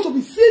supposed to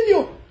be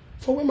senior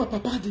for when my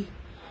papa did.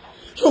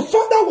 Your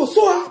father was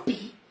so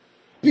happy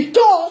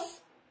because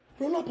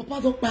Roland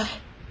papa don't buy.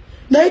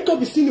 Now he can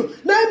be senior.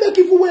 Now he make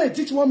even when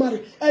Edith want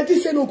marry.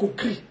 Edith say no go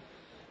agree.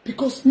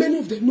 Because many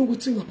of them know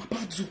what thing my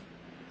papa do.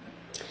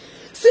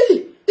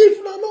 See, if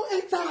you no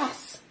enter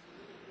us,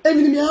 and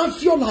me have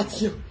feel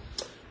like you,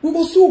 we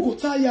go so go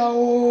tire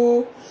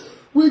oh,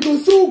 we go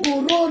so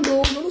go run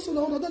oh. No, so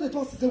now that the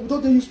toss is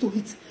without they used to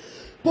eat.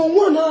 But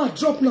one hour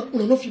drop now,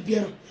 no no fit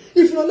bear.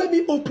 If you not let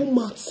me open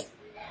mouth,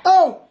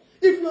 oh,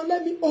 if you not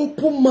let me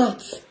open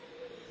mouth,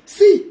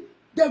 see,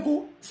 they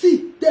go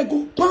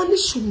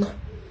punish you now.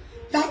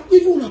 That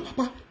even una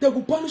papa, they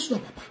go punish una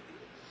papa.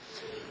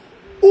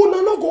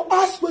 Una no go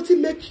ask what he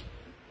make.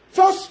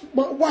 First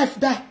my wife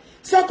die,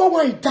 second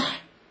one die.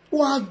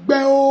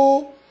 Wagbe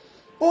o,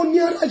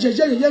 onia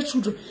jeje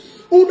children.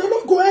 Una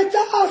no go enter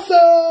us.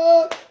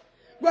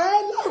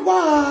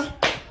 Well,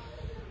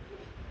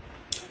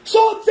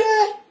 so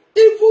there,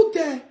 evil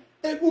there,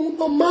 and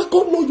una mark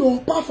know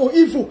your papa for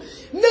evil.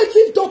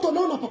 Native daughter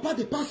no na papa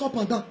they pass up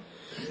and down.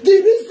 The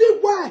reason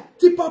why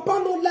the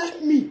papa don't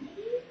like me,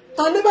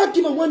 I never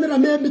give a one that I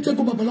made me take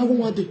go Babalawo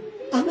one day.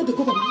 I know the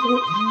go Babalawo.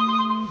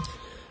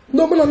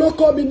 No, man, not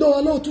call me. No,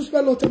 I know to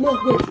spend no time.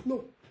 Wait,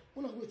 no,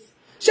 wait.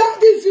 Share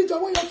this video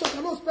when you talk.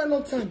 I don't spend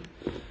no time.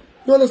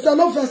 You understand?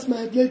 No verse,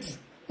 my lady.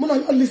 Man,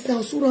 I listen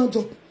and surround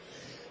up.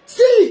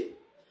 See,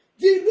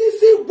 the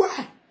reason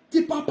why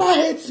the papa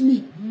hates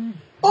me.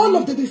 All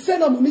of the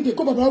send money they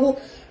go Babalawo.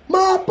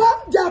 My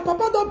papa, their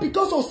papa don't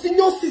because of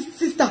senior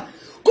sister.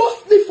 Go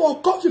sleep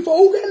for coffee for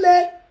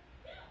Ugele,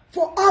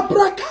 for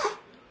Abraka.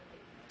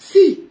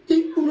 See,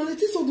 if you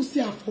let it to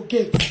see, I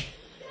forget.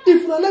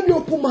 If you let me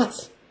open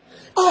mouth,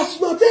 as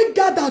you take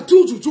gather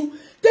do juju,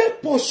 they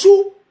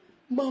pursue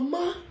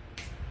mama,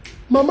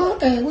 what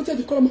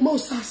they call mama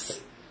sass.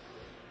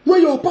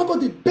 When your papa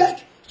they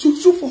beg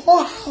juju for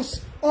her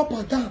house up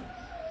and down,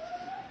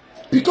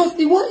 because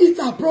he won't eat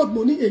abroad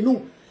money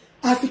alone.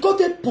 As he got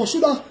they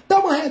pursue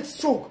that my head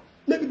stroke.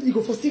 Maybe he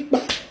go for sick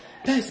back.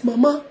 That is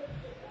mama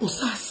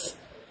sass.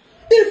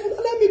 If you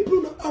let me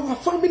bring our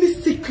family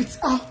secrets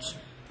out.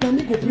 Let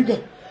me go bring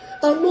her.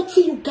 And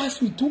nothing you guys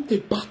will do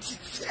about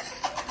it.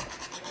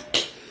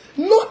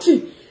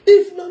 Nothing.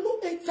 If no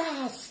enter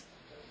us,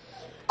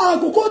 I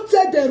go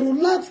tell the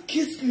Roland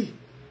Kisley.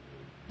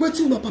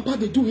 Waiting my papa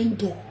they do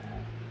indoor.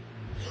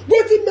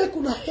 Waiting make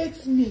una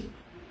hate me.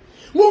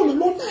 One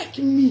not like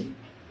me.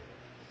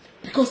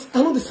 Because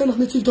I know the son of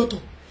native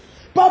daughter.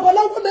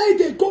 Babalawo now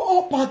they go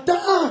up and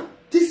down.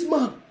 This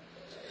man.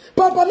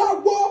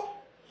 Babalawo.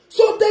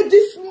 So then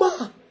this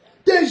man.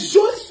 They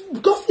just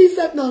because he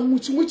said now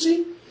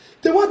muchi,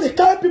 they want to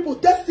carry people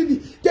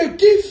destiny. They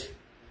give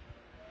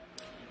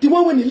the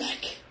one when he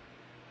like.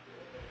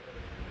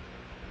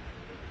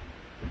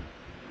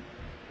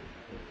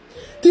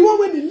 The one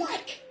when he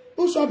like.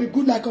 Who shall be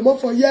good like come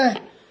up for yeah.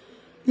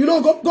 You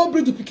know, go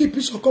bring the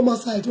picture come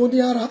outside.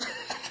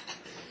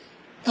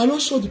 I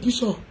not show the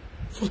picture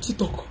for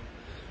TikTok.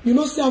 You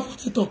know see how for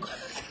TikTok.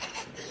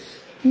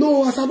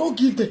 No, as I don't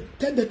give them,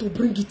 tell them to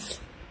bring it.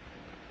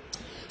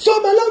 So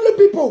my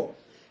lovely people,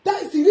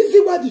 that is the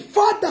reason why the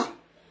father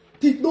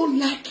did not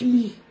like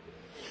me.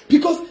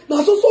 Because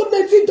now so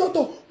native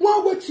daughter,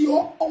 one way to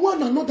your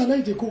one another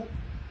night they go.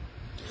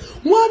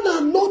 One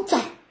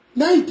another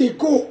night they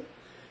go.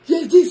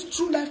 Yes, this is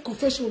true life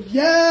confession.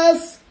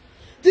 Yes.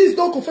 This is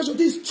not confession.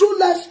 This is true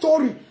life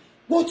story.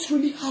 What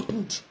really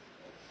happened?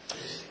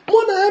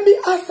 Mona Emi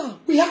Asa,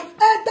 we have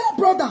elder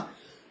brother.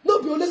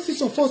 No be only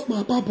 6 of us,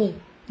 my babon.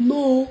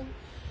 No.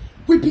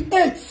 We be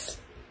 8.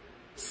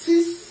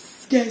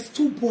 6 girls,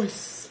 2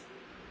 boys.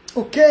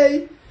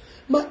 Okay?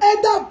 My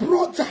elder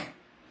brother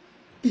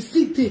is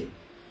still there.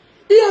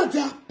 He and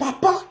their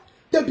papa,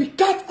 they be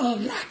cat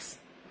and rats.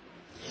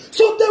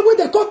 So then when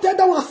they go tell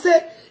that one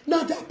say,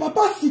 now their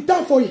papa sit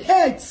down for his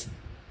heads.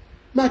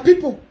 My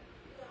people,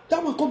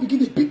 that one come begin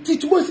to beat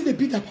teach. When see they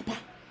beat their papa.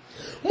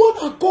 More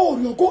than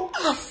God, you go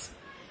ask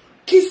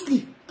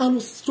Kisley and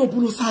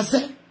Strobuno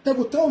Saze. They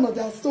go tell now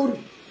their story.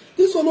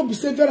 This one not be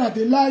say Vera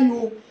Dey lie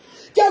you.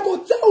 They go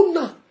tell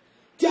now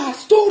their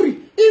story.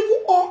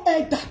 Even all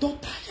elder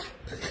don't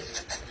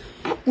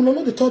tire. You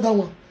know they tell that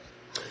one.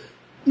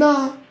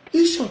 Now,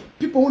 Isha,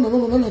 people want to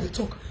know none of the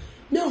talk.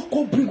 Now I'll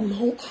come bring on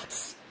our own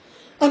arts.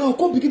 And I'll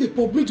come begin to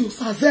publish to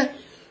Saze.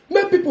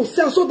 Make people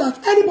say so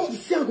that anybody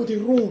see I go the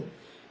wrong.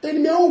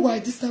 And me all why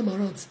this time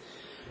around.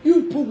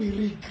 You people will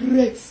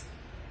regret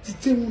the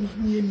thing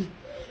near me.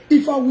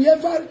 If I will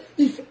ever,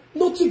 if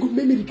nothing could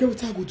make me regret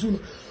what I go do now.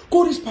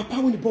 Go reach Papa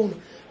when he born.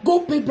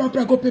 Go pay brand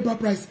price, go pay brand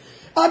price.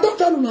 I don't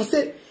tell them I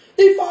say,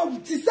 if I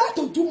decide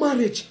to do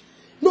marriage,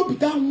 no be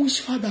that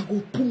wish father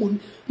go put money.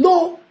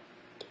 No.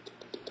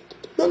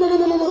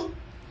 No.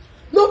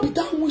 No be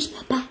that wish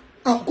Papa.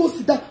 I'll go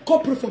sit down, go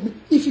pray for me.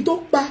 If you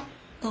don't buy,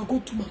 I'll go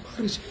to my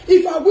marriage.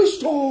 If I wish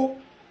to,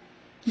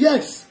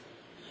 yes.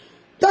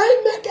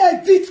 Then make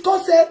a deed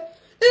because he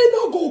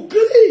no go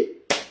agree.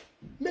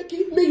 Make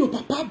your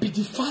papa be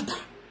the father.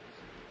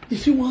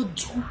 If you want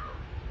to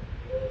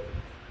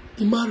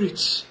the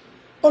marriage.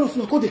 All of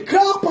you go the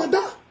crowd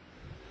pada.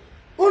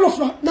 All of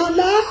you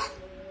now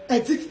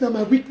edit na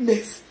my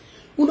weakness.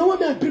 You know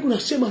what I bring on a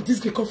shame at this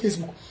guy on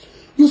Facebook.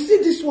 You see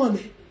this one,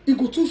 it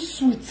go too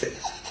sweet.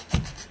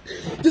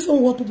 This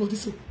one want people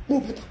this one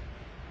more better.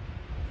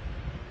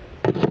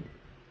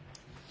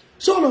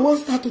 So I want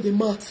to start to the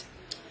math.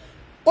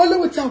 Only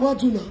what I want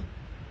to do now.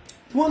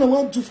 The one I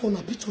want to do for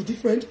a picture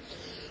different.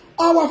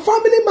 Our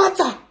family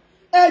matter.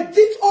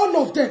 Edit all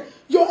of them.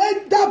 Your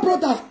elder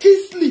brothers,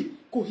 Kisley,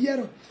 go hear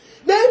them.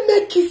 Then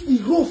make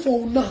Kisley roll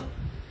for now.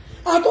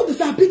 I got this.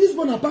 I be this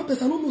one about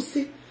person. I don't know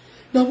say.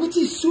 Now what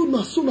is soon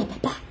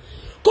papa.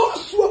 God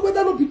swear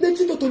whether not be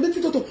native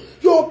toto.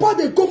 Your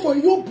papa they go for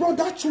your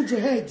brother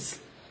children heads.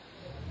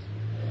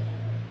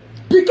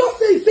 Because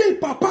they say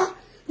papa,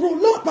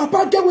 Roland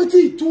papa get what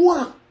he do.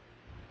 I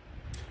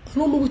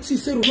don't know what he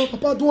say. Roland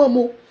papa do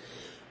more.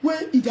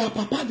 When if their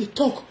papa they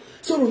talk,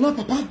 so Roland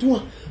papa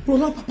do.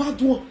 Roland papa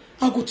do.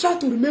 I go try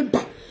to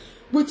remember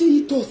what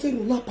he told say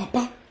Roland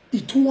papa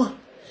he do.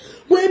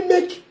 When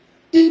make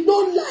he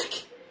don't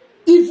like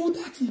evil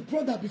that his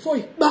brother before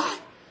he buy.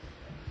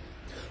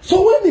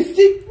 So when he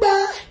still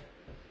buy,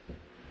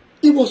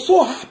 he was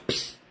so happy.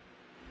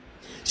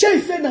 She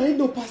said na he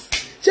no pass.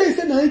 She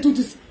said na he do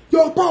this.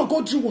 Your papa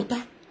go drink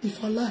water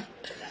if I lie.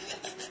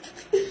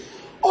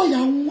 Oh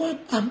ya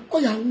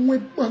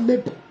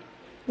mebo.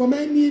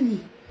 Me.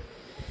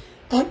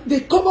 And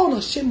they come on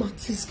a shame at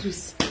this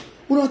grace.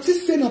 When I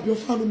say up your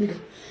family,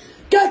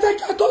 get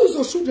I told you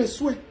your children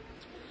swear.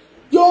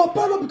 Your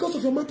papa because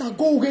of your matter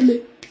go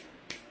really.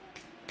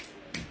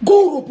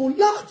 Go robo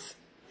lads.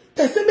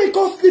 They say make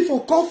us sleep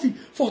for coffee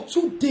for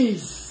 2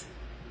 days.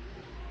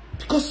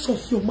 Because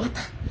of your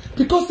matter.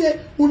 Because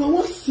when I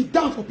want to sit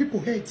down for people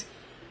head.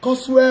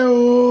 Cause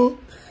well,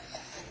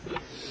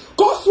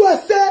 cause well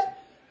say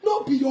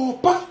no be your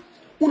pa.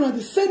 When I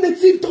the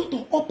senative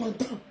doctor up and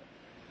down.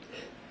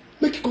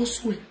 Make it go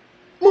swear.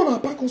 Mona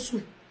pa go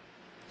swear.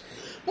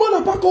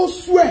 Mona pa go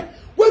swear.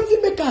 When they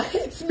make her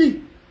hate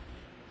me.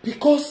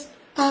 Because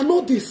I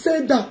know they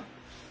said that.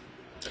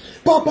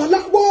 Papa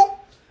Lago,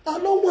 I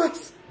don't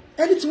want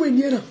anything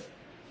near them.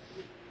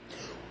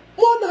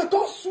 Mona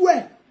go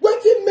swear. When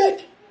they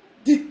make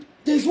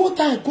there's one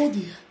time go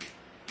there.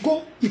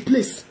 Go the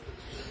place.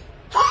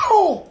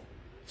 How?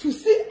 If you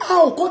see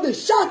how God the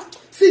shout.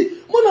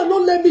 See, Mona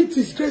not let me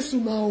disgrace you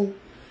now.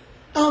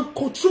 I'm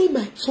controlling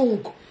my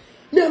tongue.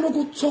 Me I not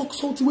go talk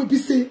something where be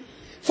say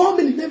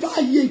family never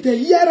hear the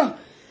hearer.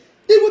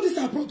 Even this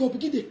I brought up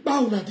begin the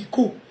bow and they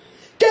go.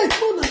 Get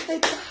on and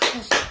enter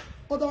house.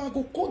 Otherwise I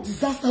go call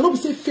disaster. I don't be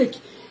say fake.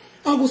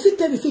 I will sit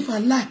tell you say if I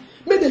lie.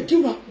 Make they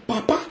give her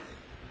papa.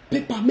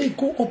 Paper may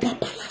go up a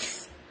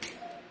palace.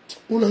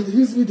 Una they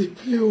use me the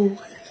play.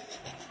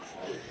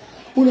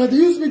 Una they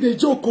use me the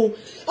joke.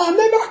 I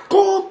never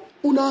come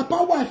una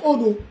pa wife oh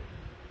no.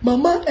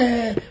 Mama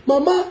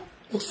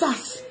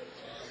Osas.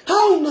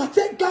 How una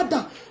take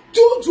gather?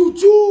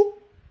 Do.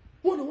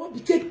 One want be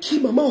take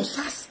kill Mama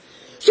Osas.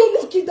 So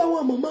lucky that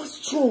one Mama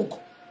strong.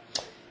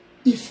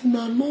 If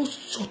una not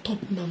shut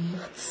up na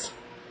mat.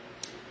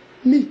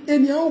 Me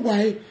anyhow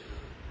why?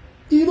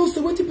 You know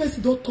say what the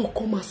person don't talk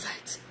come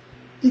aside.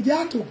 If they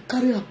have to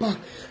carry her back.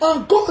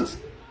 And God,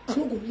 I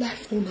don't go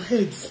laugh on her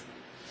heads.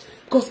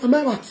 Because I'm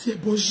not here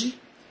boji.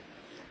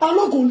 I'm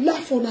not going to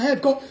laugh on her head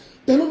because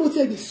they don't know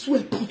say they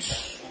swear put.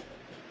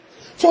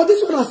 For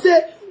this one I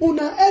say,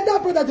 una elder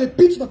brother they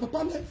beat the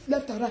papa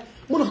left and right.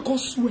 Mona can't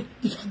swear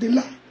if they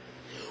lie.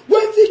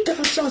 When they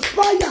can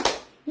transpire,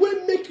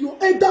 when make your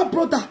elder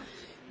brother,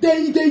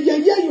 they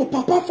your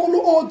papa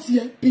follow all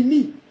the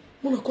Bini.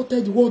 Mona can't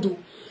tell the world.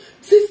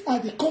 Since I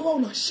dey cover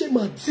una shame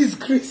and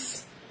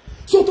disgrace,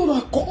 so to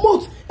na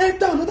comot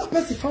enter another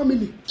person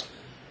family.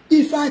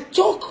 If I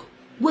talk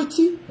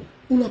wetin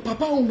una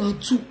papa una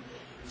do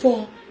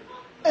for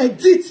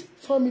Edith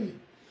family,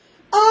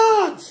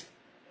 add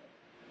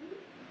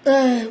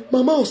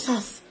Mama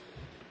Osas,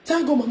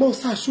 thank God Mama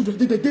Osas children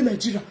dey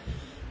Nigeria,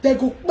 they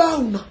go buy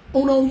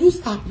una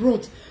use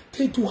abroad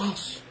take do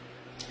house.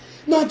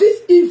 Now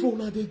this evil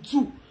now they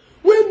do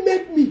will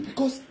make me,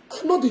 because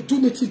I know they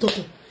do native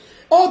doctor.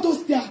 All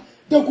those there,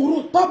 they go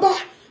run, Baba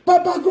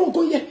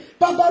go here,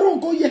 Baba run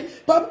go here,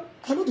 Baba.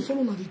 I know the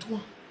fellow now they do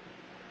one.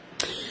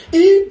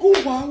 He go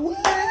away.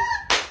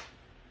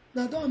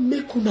 Now don't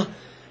make una.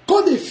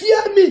 God they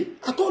fear me.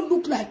 I don't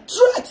look like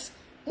threat.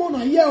 More na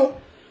here.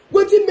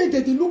 What it make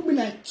they look me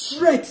like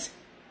threat?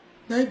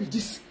 Now it be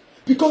this.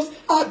 Because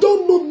I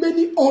don't know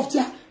many of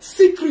their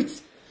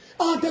secrets.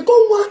 They go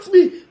want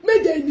me,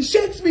 make they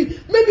initiate me,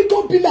 maybe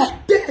go be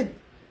like them.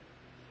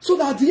 So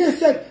that the end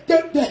said,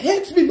 they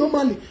hate me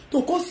normally.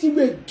 To go see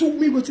where do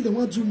me what they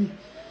want to do me.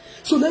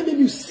 So then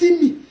maybe you see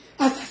me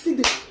as I see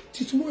them.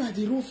 Till tomorrow I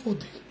dey roll for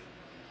them.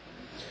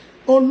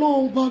 Oh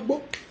no,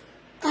 Bagbo.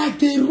 I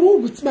dey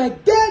roll with my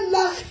dead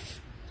life.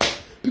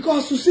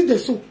 Because you see the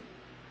soul.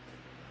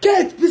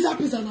 Get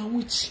pizza and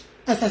witch.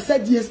 As I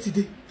said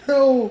yesterday.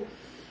 Oh,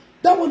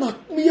 that one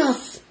me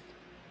ask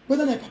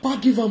whether my papa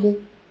give am o.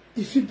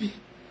 If it be.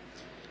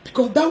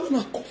 Because that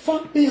one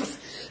confirm me as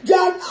their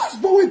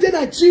last born in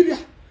Nigeria.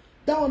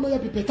 That one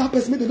not be better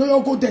person. They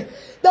don't go there.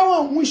 That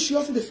one wish you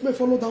also the smell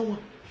follow that one.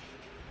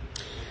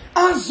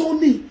 As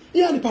only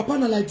here and the papa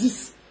na like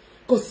this.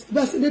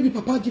 Because maybe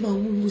papa give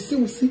am we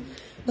see.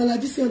 Now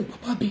like this here and the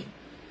papa be.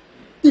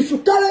 If you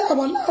carry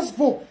our last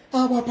born,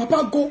 our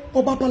papa go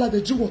over pala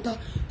the drink water,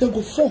 then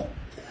go fall.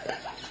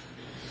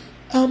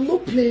 I'm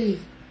not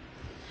playing.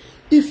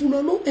 If you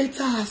don't know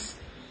enter us,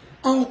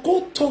 I'll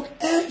go talk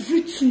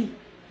everything.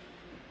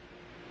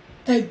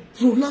 A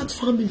Roland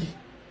family.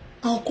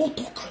 I'll go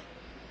talk.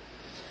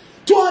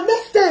 To an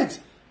extent,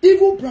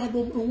 even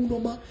Brandon and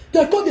Unoma,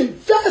 they call the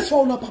verse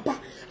for una papa.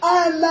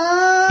 I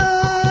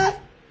lie.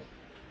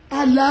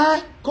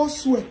 God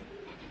swear.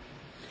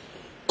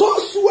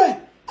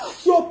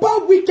 As your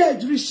papa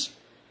wicked rich,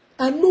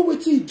 I know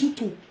what he do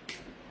to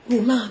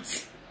Roland.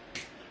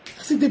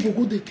 I see they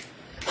go there.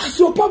 As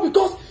your papa,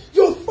 because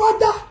your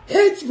father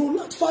hates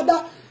Roland's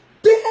father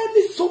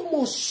dearly so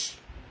much.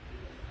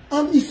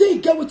 And he say he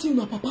get what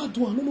you papa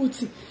do. I don't know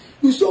what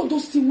you see all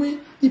those things where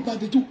he bad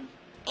they do.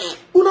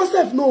 Una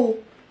self no.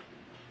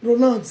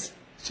 Roland,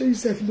 show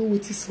yourself know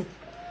what is up.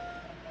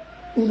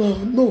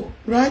 Una no,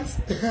 right?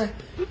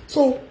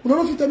 So una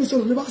don't tell me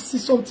so never see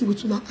something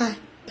with una eye.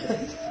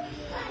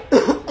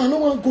 I don't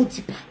want to go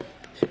deeper.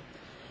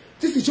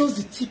 This is just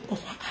the tip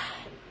of her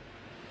eye.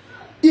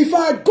 If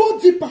I go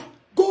deeper,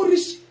 go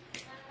reach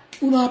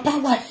una papa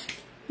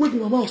wife, with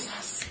my mama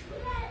says.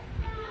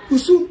 You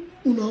see,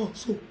 una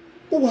also.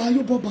 Oh, are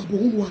you Bob Babu?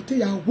 Who are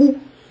they? Who?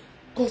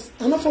 Because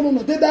I'm not from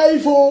una. They die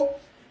for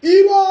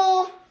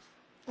evil.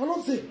 I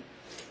don't say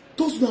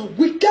those are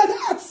wicked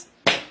hearts.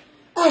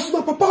 As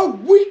my papa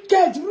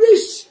wicked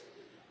rich,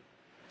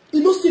 he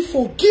no see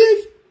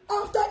forgive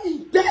after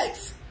he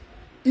death.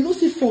 He no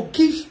see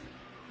forgive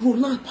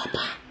Roland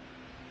papa.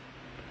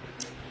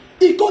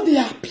 He got the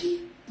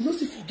happy. He no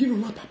see forgive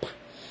Roland papa.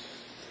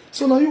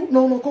 So now you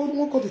now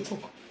won't got the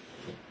talk.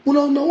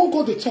 Now won't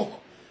got the talk.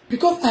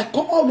 Because I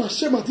come out and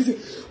shame at this.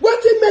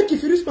 What he make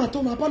if you reach my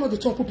turn, I not the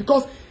talk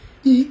because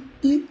he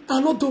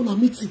are not done a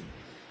meeting.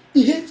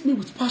 He hates me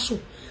with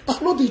passion. I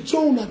know the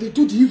joy that they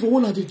do the evil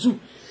one that they do.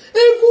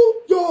 Even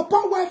your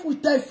power wife will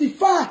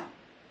testify.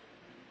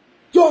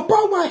 Your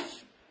power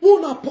wife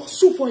won't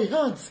pursue for his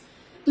hands.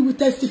 He will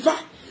testify.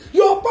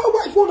 Your power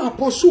wife won't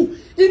pursue.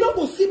 He not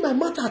go see my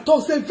matter at all.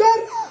 Say,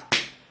 Vera,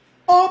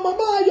 oh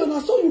mama, you know,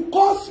 so you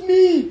curse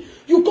me.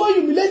 You go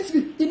humiliate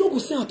me. He not go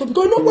say at all.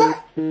 Because you know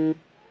why?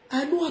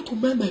 I know how to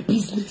mind my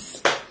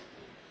business.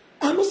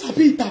 I know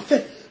sabi it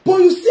affair. But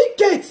you see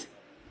Kate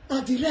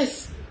and the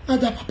rest and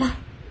their papa.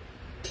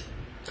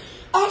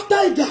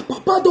 After their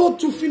papa don't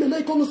do feel and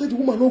I can't say the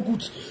woman no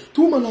good.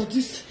 The woman are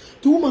this,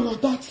 the woman are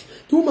that,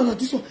 the woman are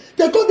this one.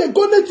 They go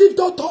native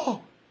doctor.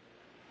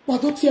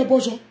 But don't hear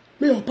Bojo.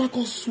 May your papa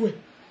can swear.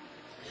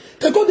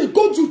 They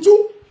go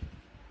juju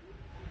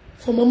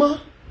for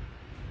mama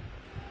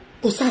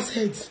Osa's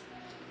head.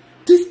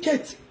 This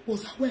Kate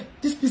was aware.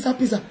 This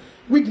pizza.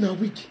 Wig na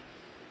wig.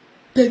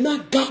 They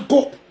not gag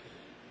up.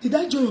 Did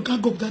I join your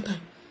gag up that time?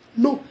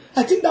 No.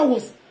 I think that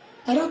was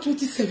around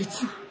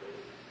 2017.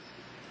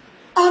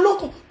 I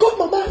know. Call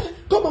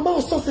mama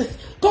on success.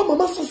 Call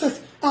mama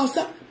success. I'll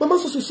say, mama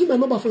success, see my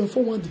number for your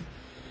phone one day.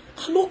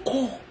 I no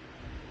call.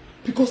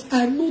 Because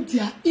I know they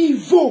are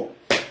evil.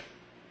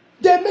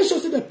 They make sure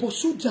they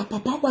pursue their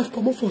papa wife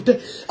come up for them.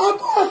 I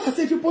go ask, I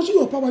say, if you pursue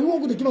your papa, you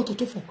won't go to give out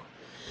to fuck.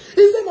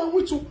 He said, now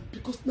which one?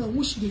 Because now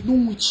which they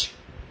know which.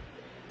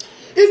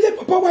 Is it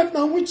papa wife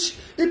now which?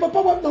 A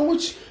papa wife now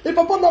which? A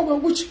papa now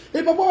which?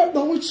 A papa wife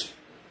now which?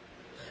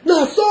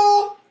 Now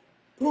so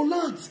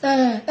Roland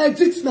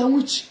Edith now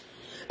which?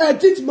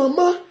 Edith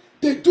mama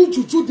they do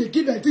juju, they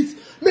give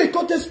Edith. May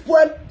God they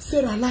spoil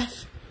Sarah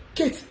life.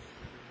 Kate,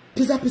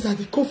 pizza,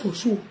 they come for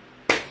sure.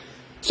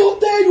 So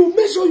there you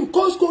make sure you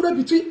cause quarrel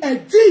between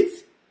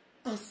Edith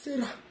and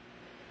Sarah.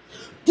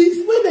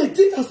 This when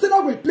Edith and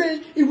Sarah were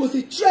playing, it was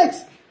a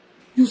threat.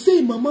 You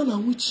say, Mama na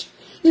witch.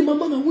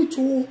 Mama na witch,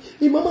 oh.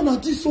 Mama na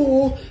this,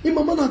 oh.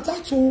 Mama na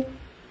that, oh.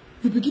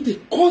 You begin to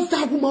cause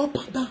that woman up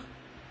and down.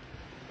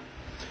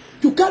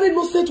 You carry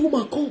innocent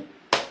woman come.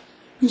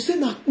 You say,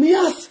 nah, me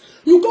ask.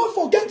 You can't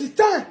forget the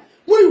time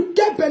when you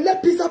get belly,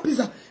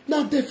 pizza.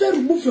 Now they first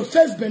remove your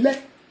first belly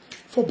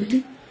for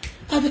belly.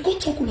 And they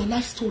can't talk on a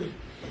life story.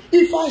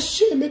 If I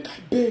shake, make I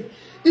beg.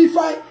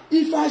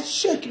 If I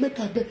shake, make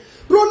I beg.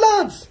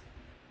 Roland,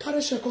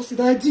 carry shake,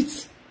 consider I did.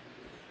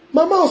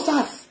 Mama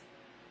Osas,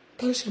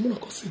 carry shake, I'm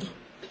consider.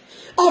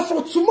 And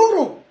for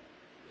tomorrow,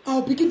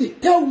 I'll begin to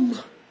tell you.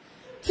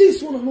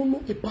 This one I don't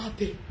know about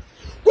them.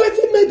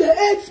 Waiting made they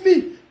hate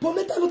me, but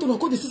later not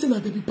on the system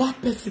and they be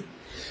bad person.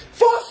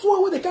 First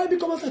one when they carry me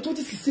come outside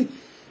 2016,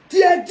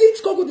 the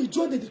edit go they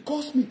join they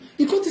cost me.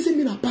 He can't say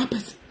me a bad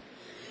person.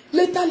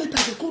 Later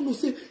they come no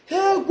say,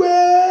 hey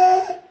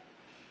where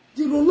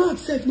the Roland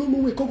said no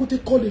way go they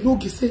call the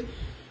log say,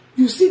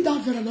 you see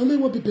that Vera now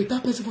will be better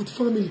person for the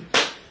family.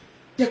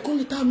 They call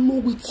later know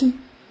waiting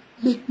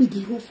make me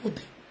the road for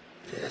them.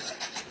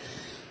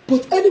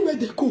 But anywhere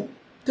they go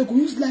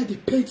use lie they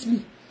paint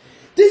me.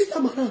 This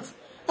time around,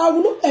 I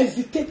will not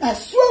hesitate. I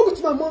swear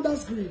with my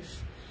mother's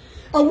grave.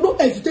 I will not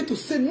hesitate to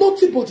say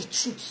nothing but the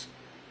truth.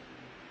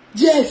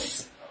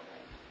 Yes.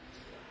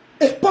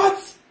 A part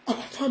of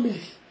our family.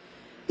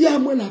 Yeah,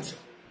 I'm well at you.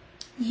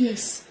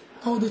 Yes.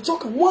 I will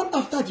talk one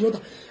after the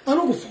other. I'm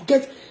not going to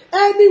forget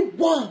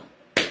anyone.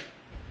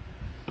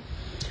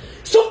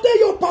 Something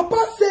your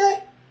papa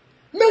say,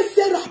 make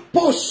Sarah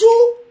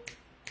pursue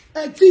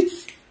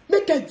Edith.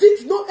 Make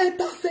Edith not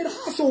enter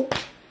Sarah's household.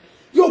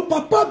 Your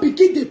papa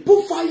begin to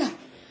put fire.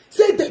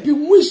 Say they be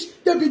wish,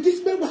 they be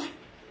this way.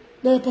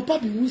 Now your papa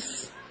be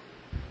wish.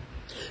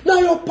 Now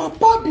your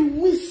papa be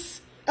wish.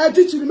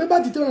 Edith, you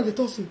remember the day on the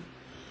torso?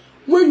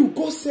 When you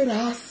go Sarah's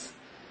house,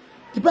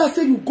 the Bible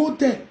say you go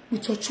there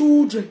with your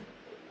children.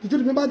 Did you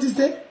remember this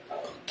day?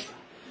 Okay.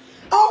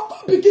 I'll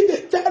come begin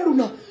to tell you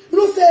now. You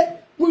know, say,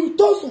 when you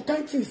talk some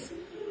kind of things,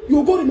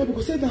 you go remember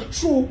because say that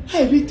true.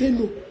 I really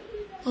know.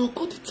 I'll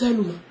go to tell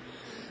you now.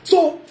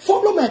 So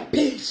follow my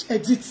page,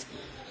 Edith.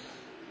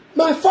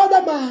 My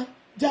father,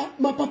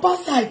 my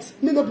papa's side,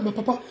 may not be my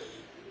papa.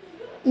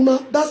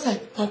 That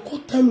side, I'll go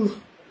tell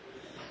you.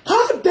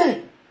 How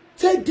then?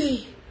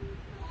 Today,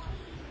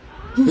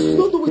 you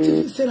don't know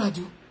what Sarah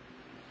do.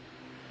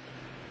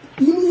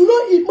 You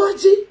know,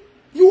 imagine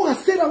you and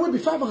Sarah will be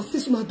 5 and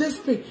 6 on a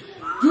desperate.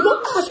 You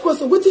don't ask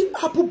questions. What did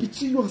happen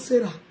between you and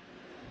Sarah?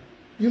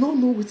 You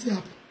don't know what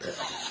happened.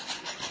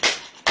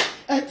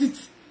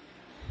 Edith,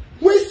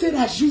 when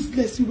Sarah's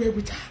useless, you were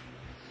with her.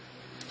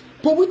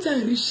 But when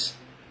time reach,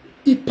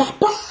 if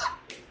Papa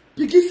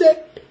begin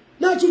say,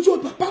 now Juju,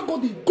 Papa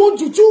got the go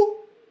Juju.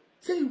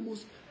 Say you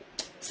must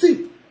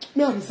see.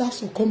 May I reserve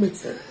some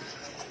comments.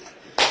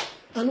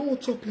 I don't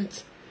want to talk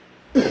plenty.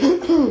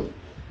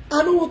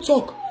 I don't want to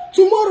talk.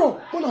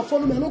 Tomorrow, when I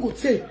follow me, I'm not going to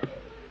say.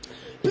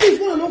 Please,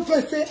 when I don't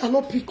first say, I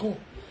not pick up.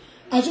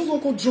 I just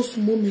want to draw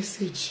some more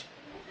message.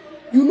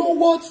 You know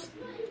what?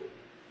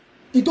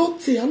 You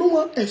don't say, I don't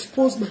want to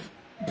expose my,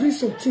 bring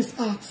some things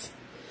out.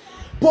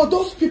 But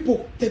those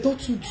people, they don't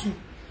do.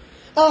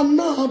 And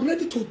now I'm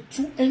ready to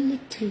do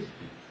anything.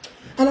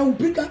 And I will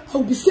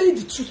be saying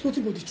the truth,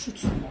 nothing but the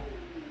truth.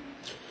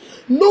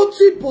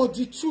 Nothing but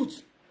the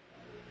truth.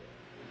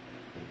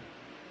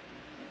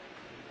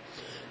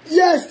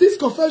 Yes, this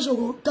confession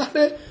will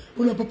carry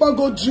when my papa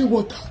go drink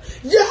water.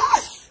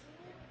 Yes!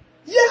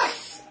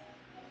 Yes!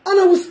 And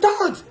I will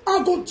start.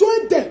 I go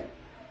join them.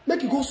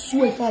 Make it go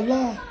swear if I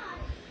lie.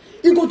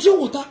 He go drink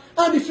water.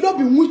 And if you not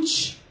be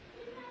witch,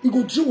 he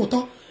go drink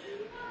water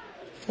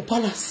for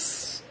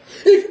palace.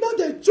 If not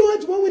they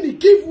join when he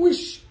give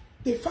wish,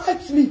 they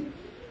fight me.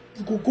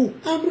 He go.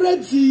 I'm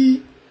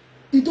ready.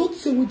 He don't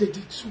say what they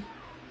did too.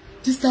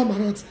 This time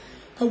around,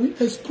 I will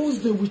expose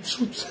them with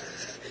truth.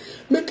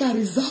 Make a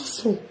reserve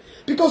some.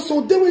 Because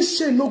so they will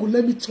share no go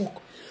let me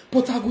talk.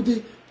 But I go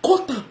they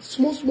cut them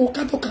small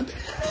cut.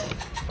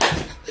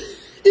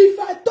 If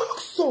I talk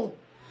so,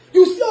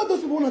 you see all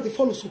those people that they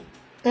follow so.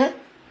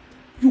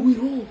 You will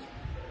run.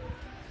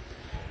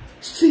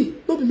 See,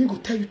 nobody me go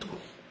tell you to run.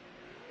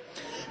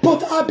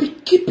 But I'll be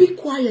keeping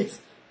quiet.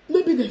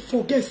 Maybe they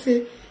forget,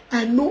 say,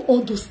 I know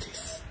all those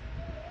things.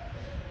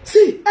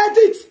 See,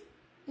 Edith,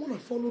 wanna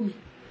follow me.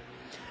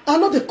 I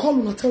know they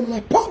call and tell me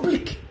like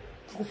public.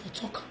 I go for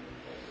talk.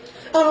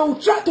 And I will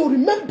try to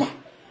remember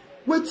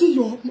what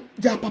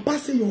their papa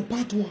say you're a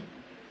bad one.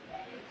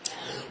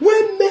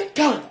 When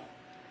Mekan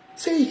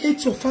say he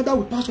hates your father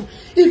with passion,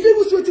 if he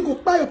was waiting to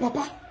go buy your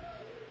papa,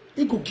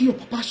 he go give your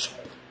papa shop.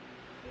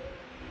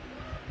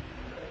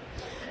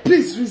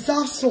 Please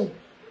reserve some.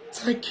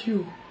 Thank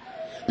you.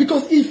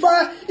 Because if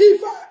I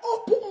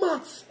open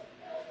mouth,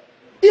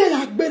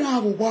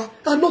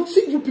 I'm not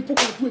seeing you people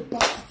can do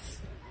about it.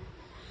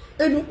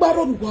 And you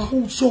borrow the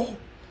who show.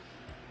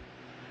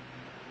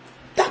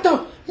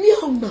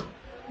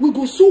 we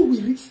go so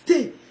we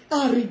stay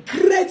and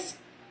regret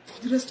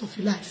for the rest of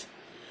your life.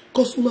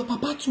 Because una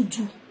papa to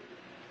do.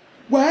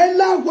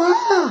 Waela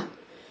wa.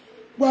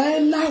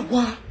 Waela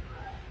wa.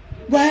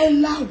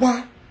 Waela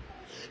wa.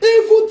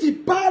 Even the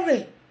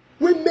parent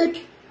will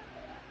make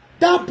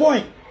that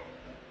boy.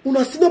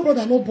 Una senior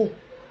brother no born.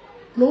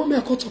 No one may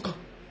I call talker.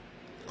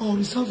 Or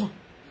reserve him.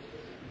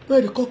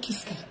 Where they call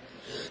Kiski.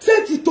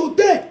 Say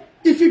today.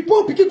 If he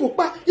born pikin go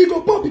pa, he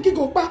go born pikin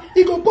go pa,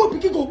 he go born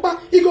pikin go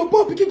pa, he go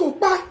born pikin go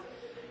pa.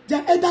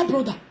 Their elder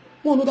brother,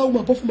 one another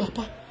woman born for my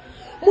pa.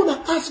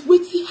 Mona ask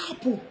wetin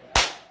happen.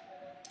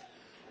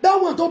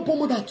 That one don't born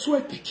more than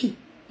 12 pikin.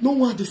 No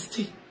one they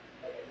stay.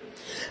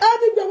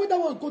 Anywhere where that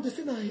one go, they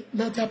say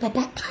na their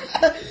papa.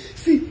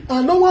 See,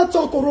 I no one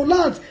talk or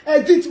Roland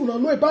edit. Una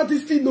know about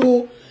this thing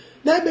no.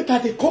 Now make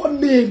they call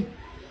name.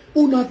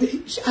 Una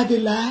they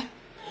lie.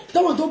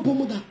 That one don't born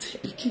more than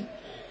 10 pikin.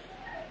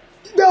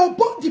 They will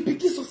born the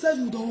pikin success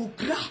with the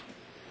grab.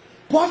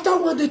 But after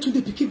one day, two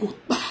the pikin go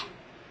back.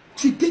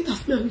 Till date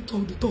as me and we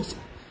talk the toss.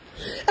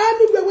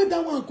 Anywhere where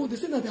that one go, they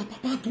say that their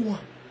papa do one.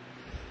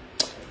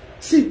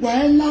 See,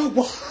 waela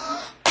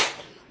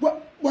wa.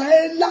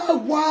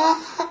 Waela wa.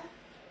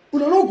 We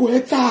don't go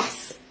at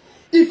us.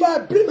 If I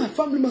bring my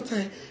family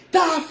matter,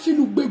 that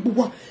feel big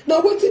one.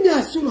 Now what thing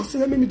I soon as say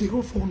let me the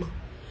road for now.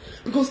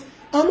 Because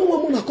I know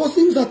one more cause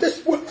things that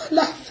test for my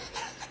life.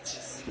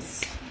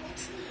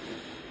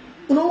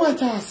 You know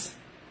what else?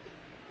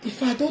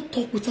 If I don't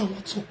talk with her, I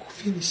want to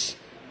finish.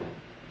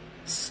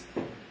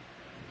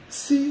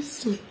 See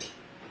soon.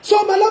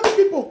 So my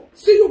lovely people,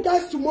 see you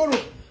guys tomorrow.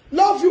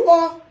 Love you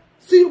all.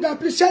 See you guys.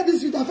 Please share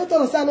this video. I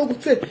felt I not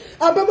good say.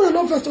 I remember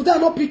not first today. I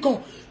not pick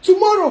up.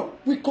 Tomorrow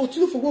we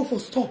continue for work for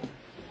stop.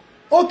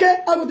 Okay,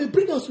 I will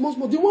bring us small.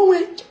 The one way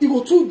it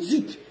go too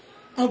deep.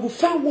 I will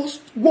find what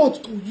word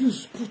to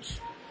use put.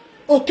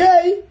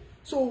 Okay.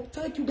 So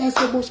thank you guys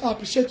so much. I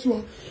appreciate you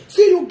all.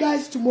 See you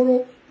guys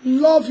tomorrow.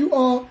 Love you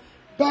all.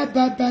 Bye,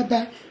 bye, bye,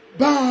 bye.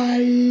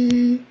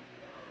 Bye.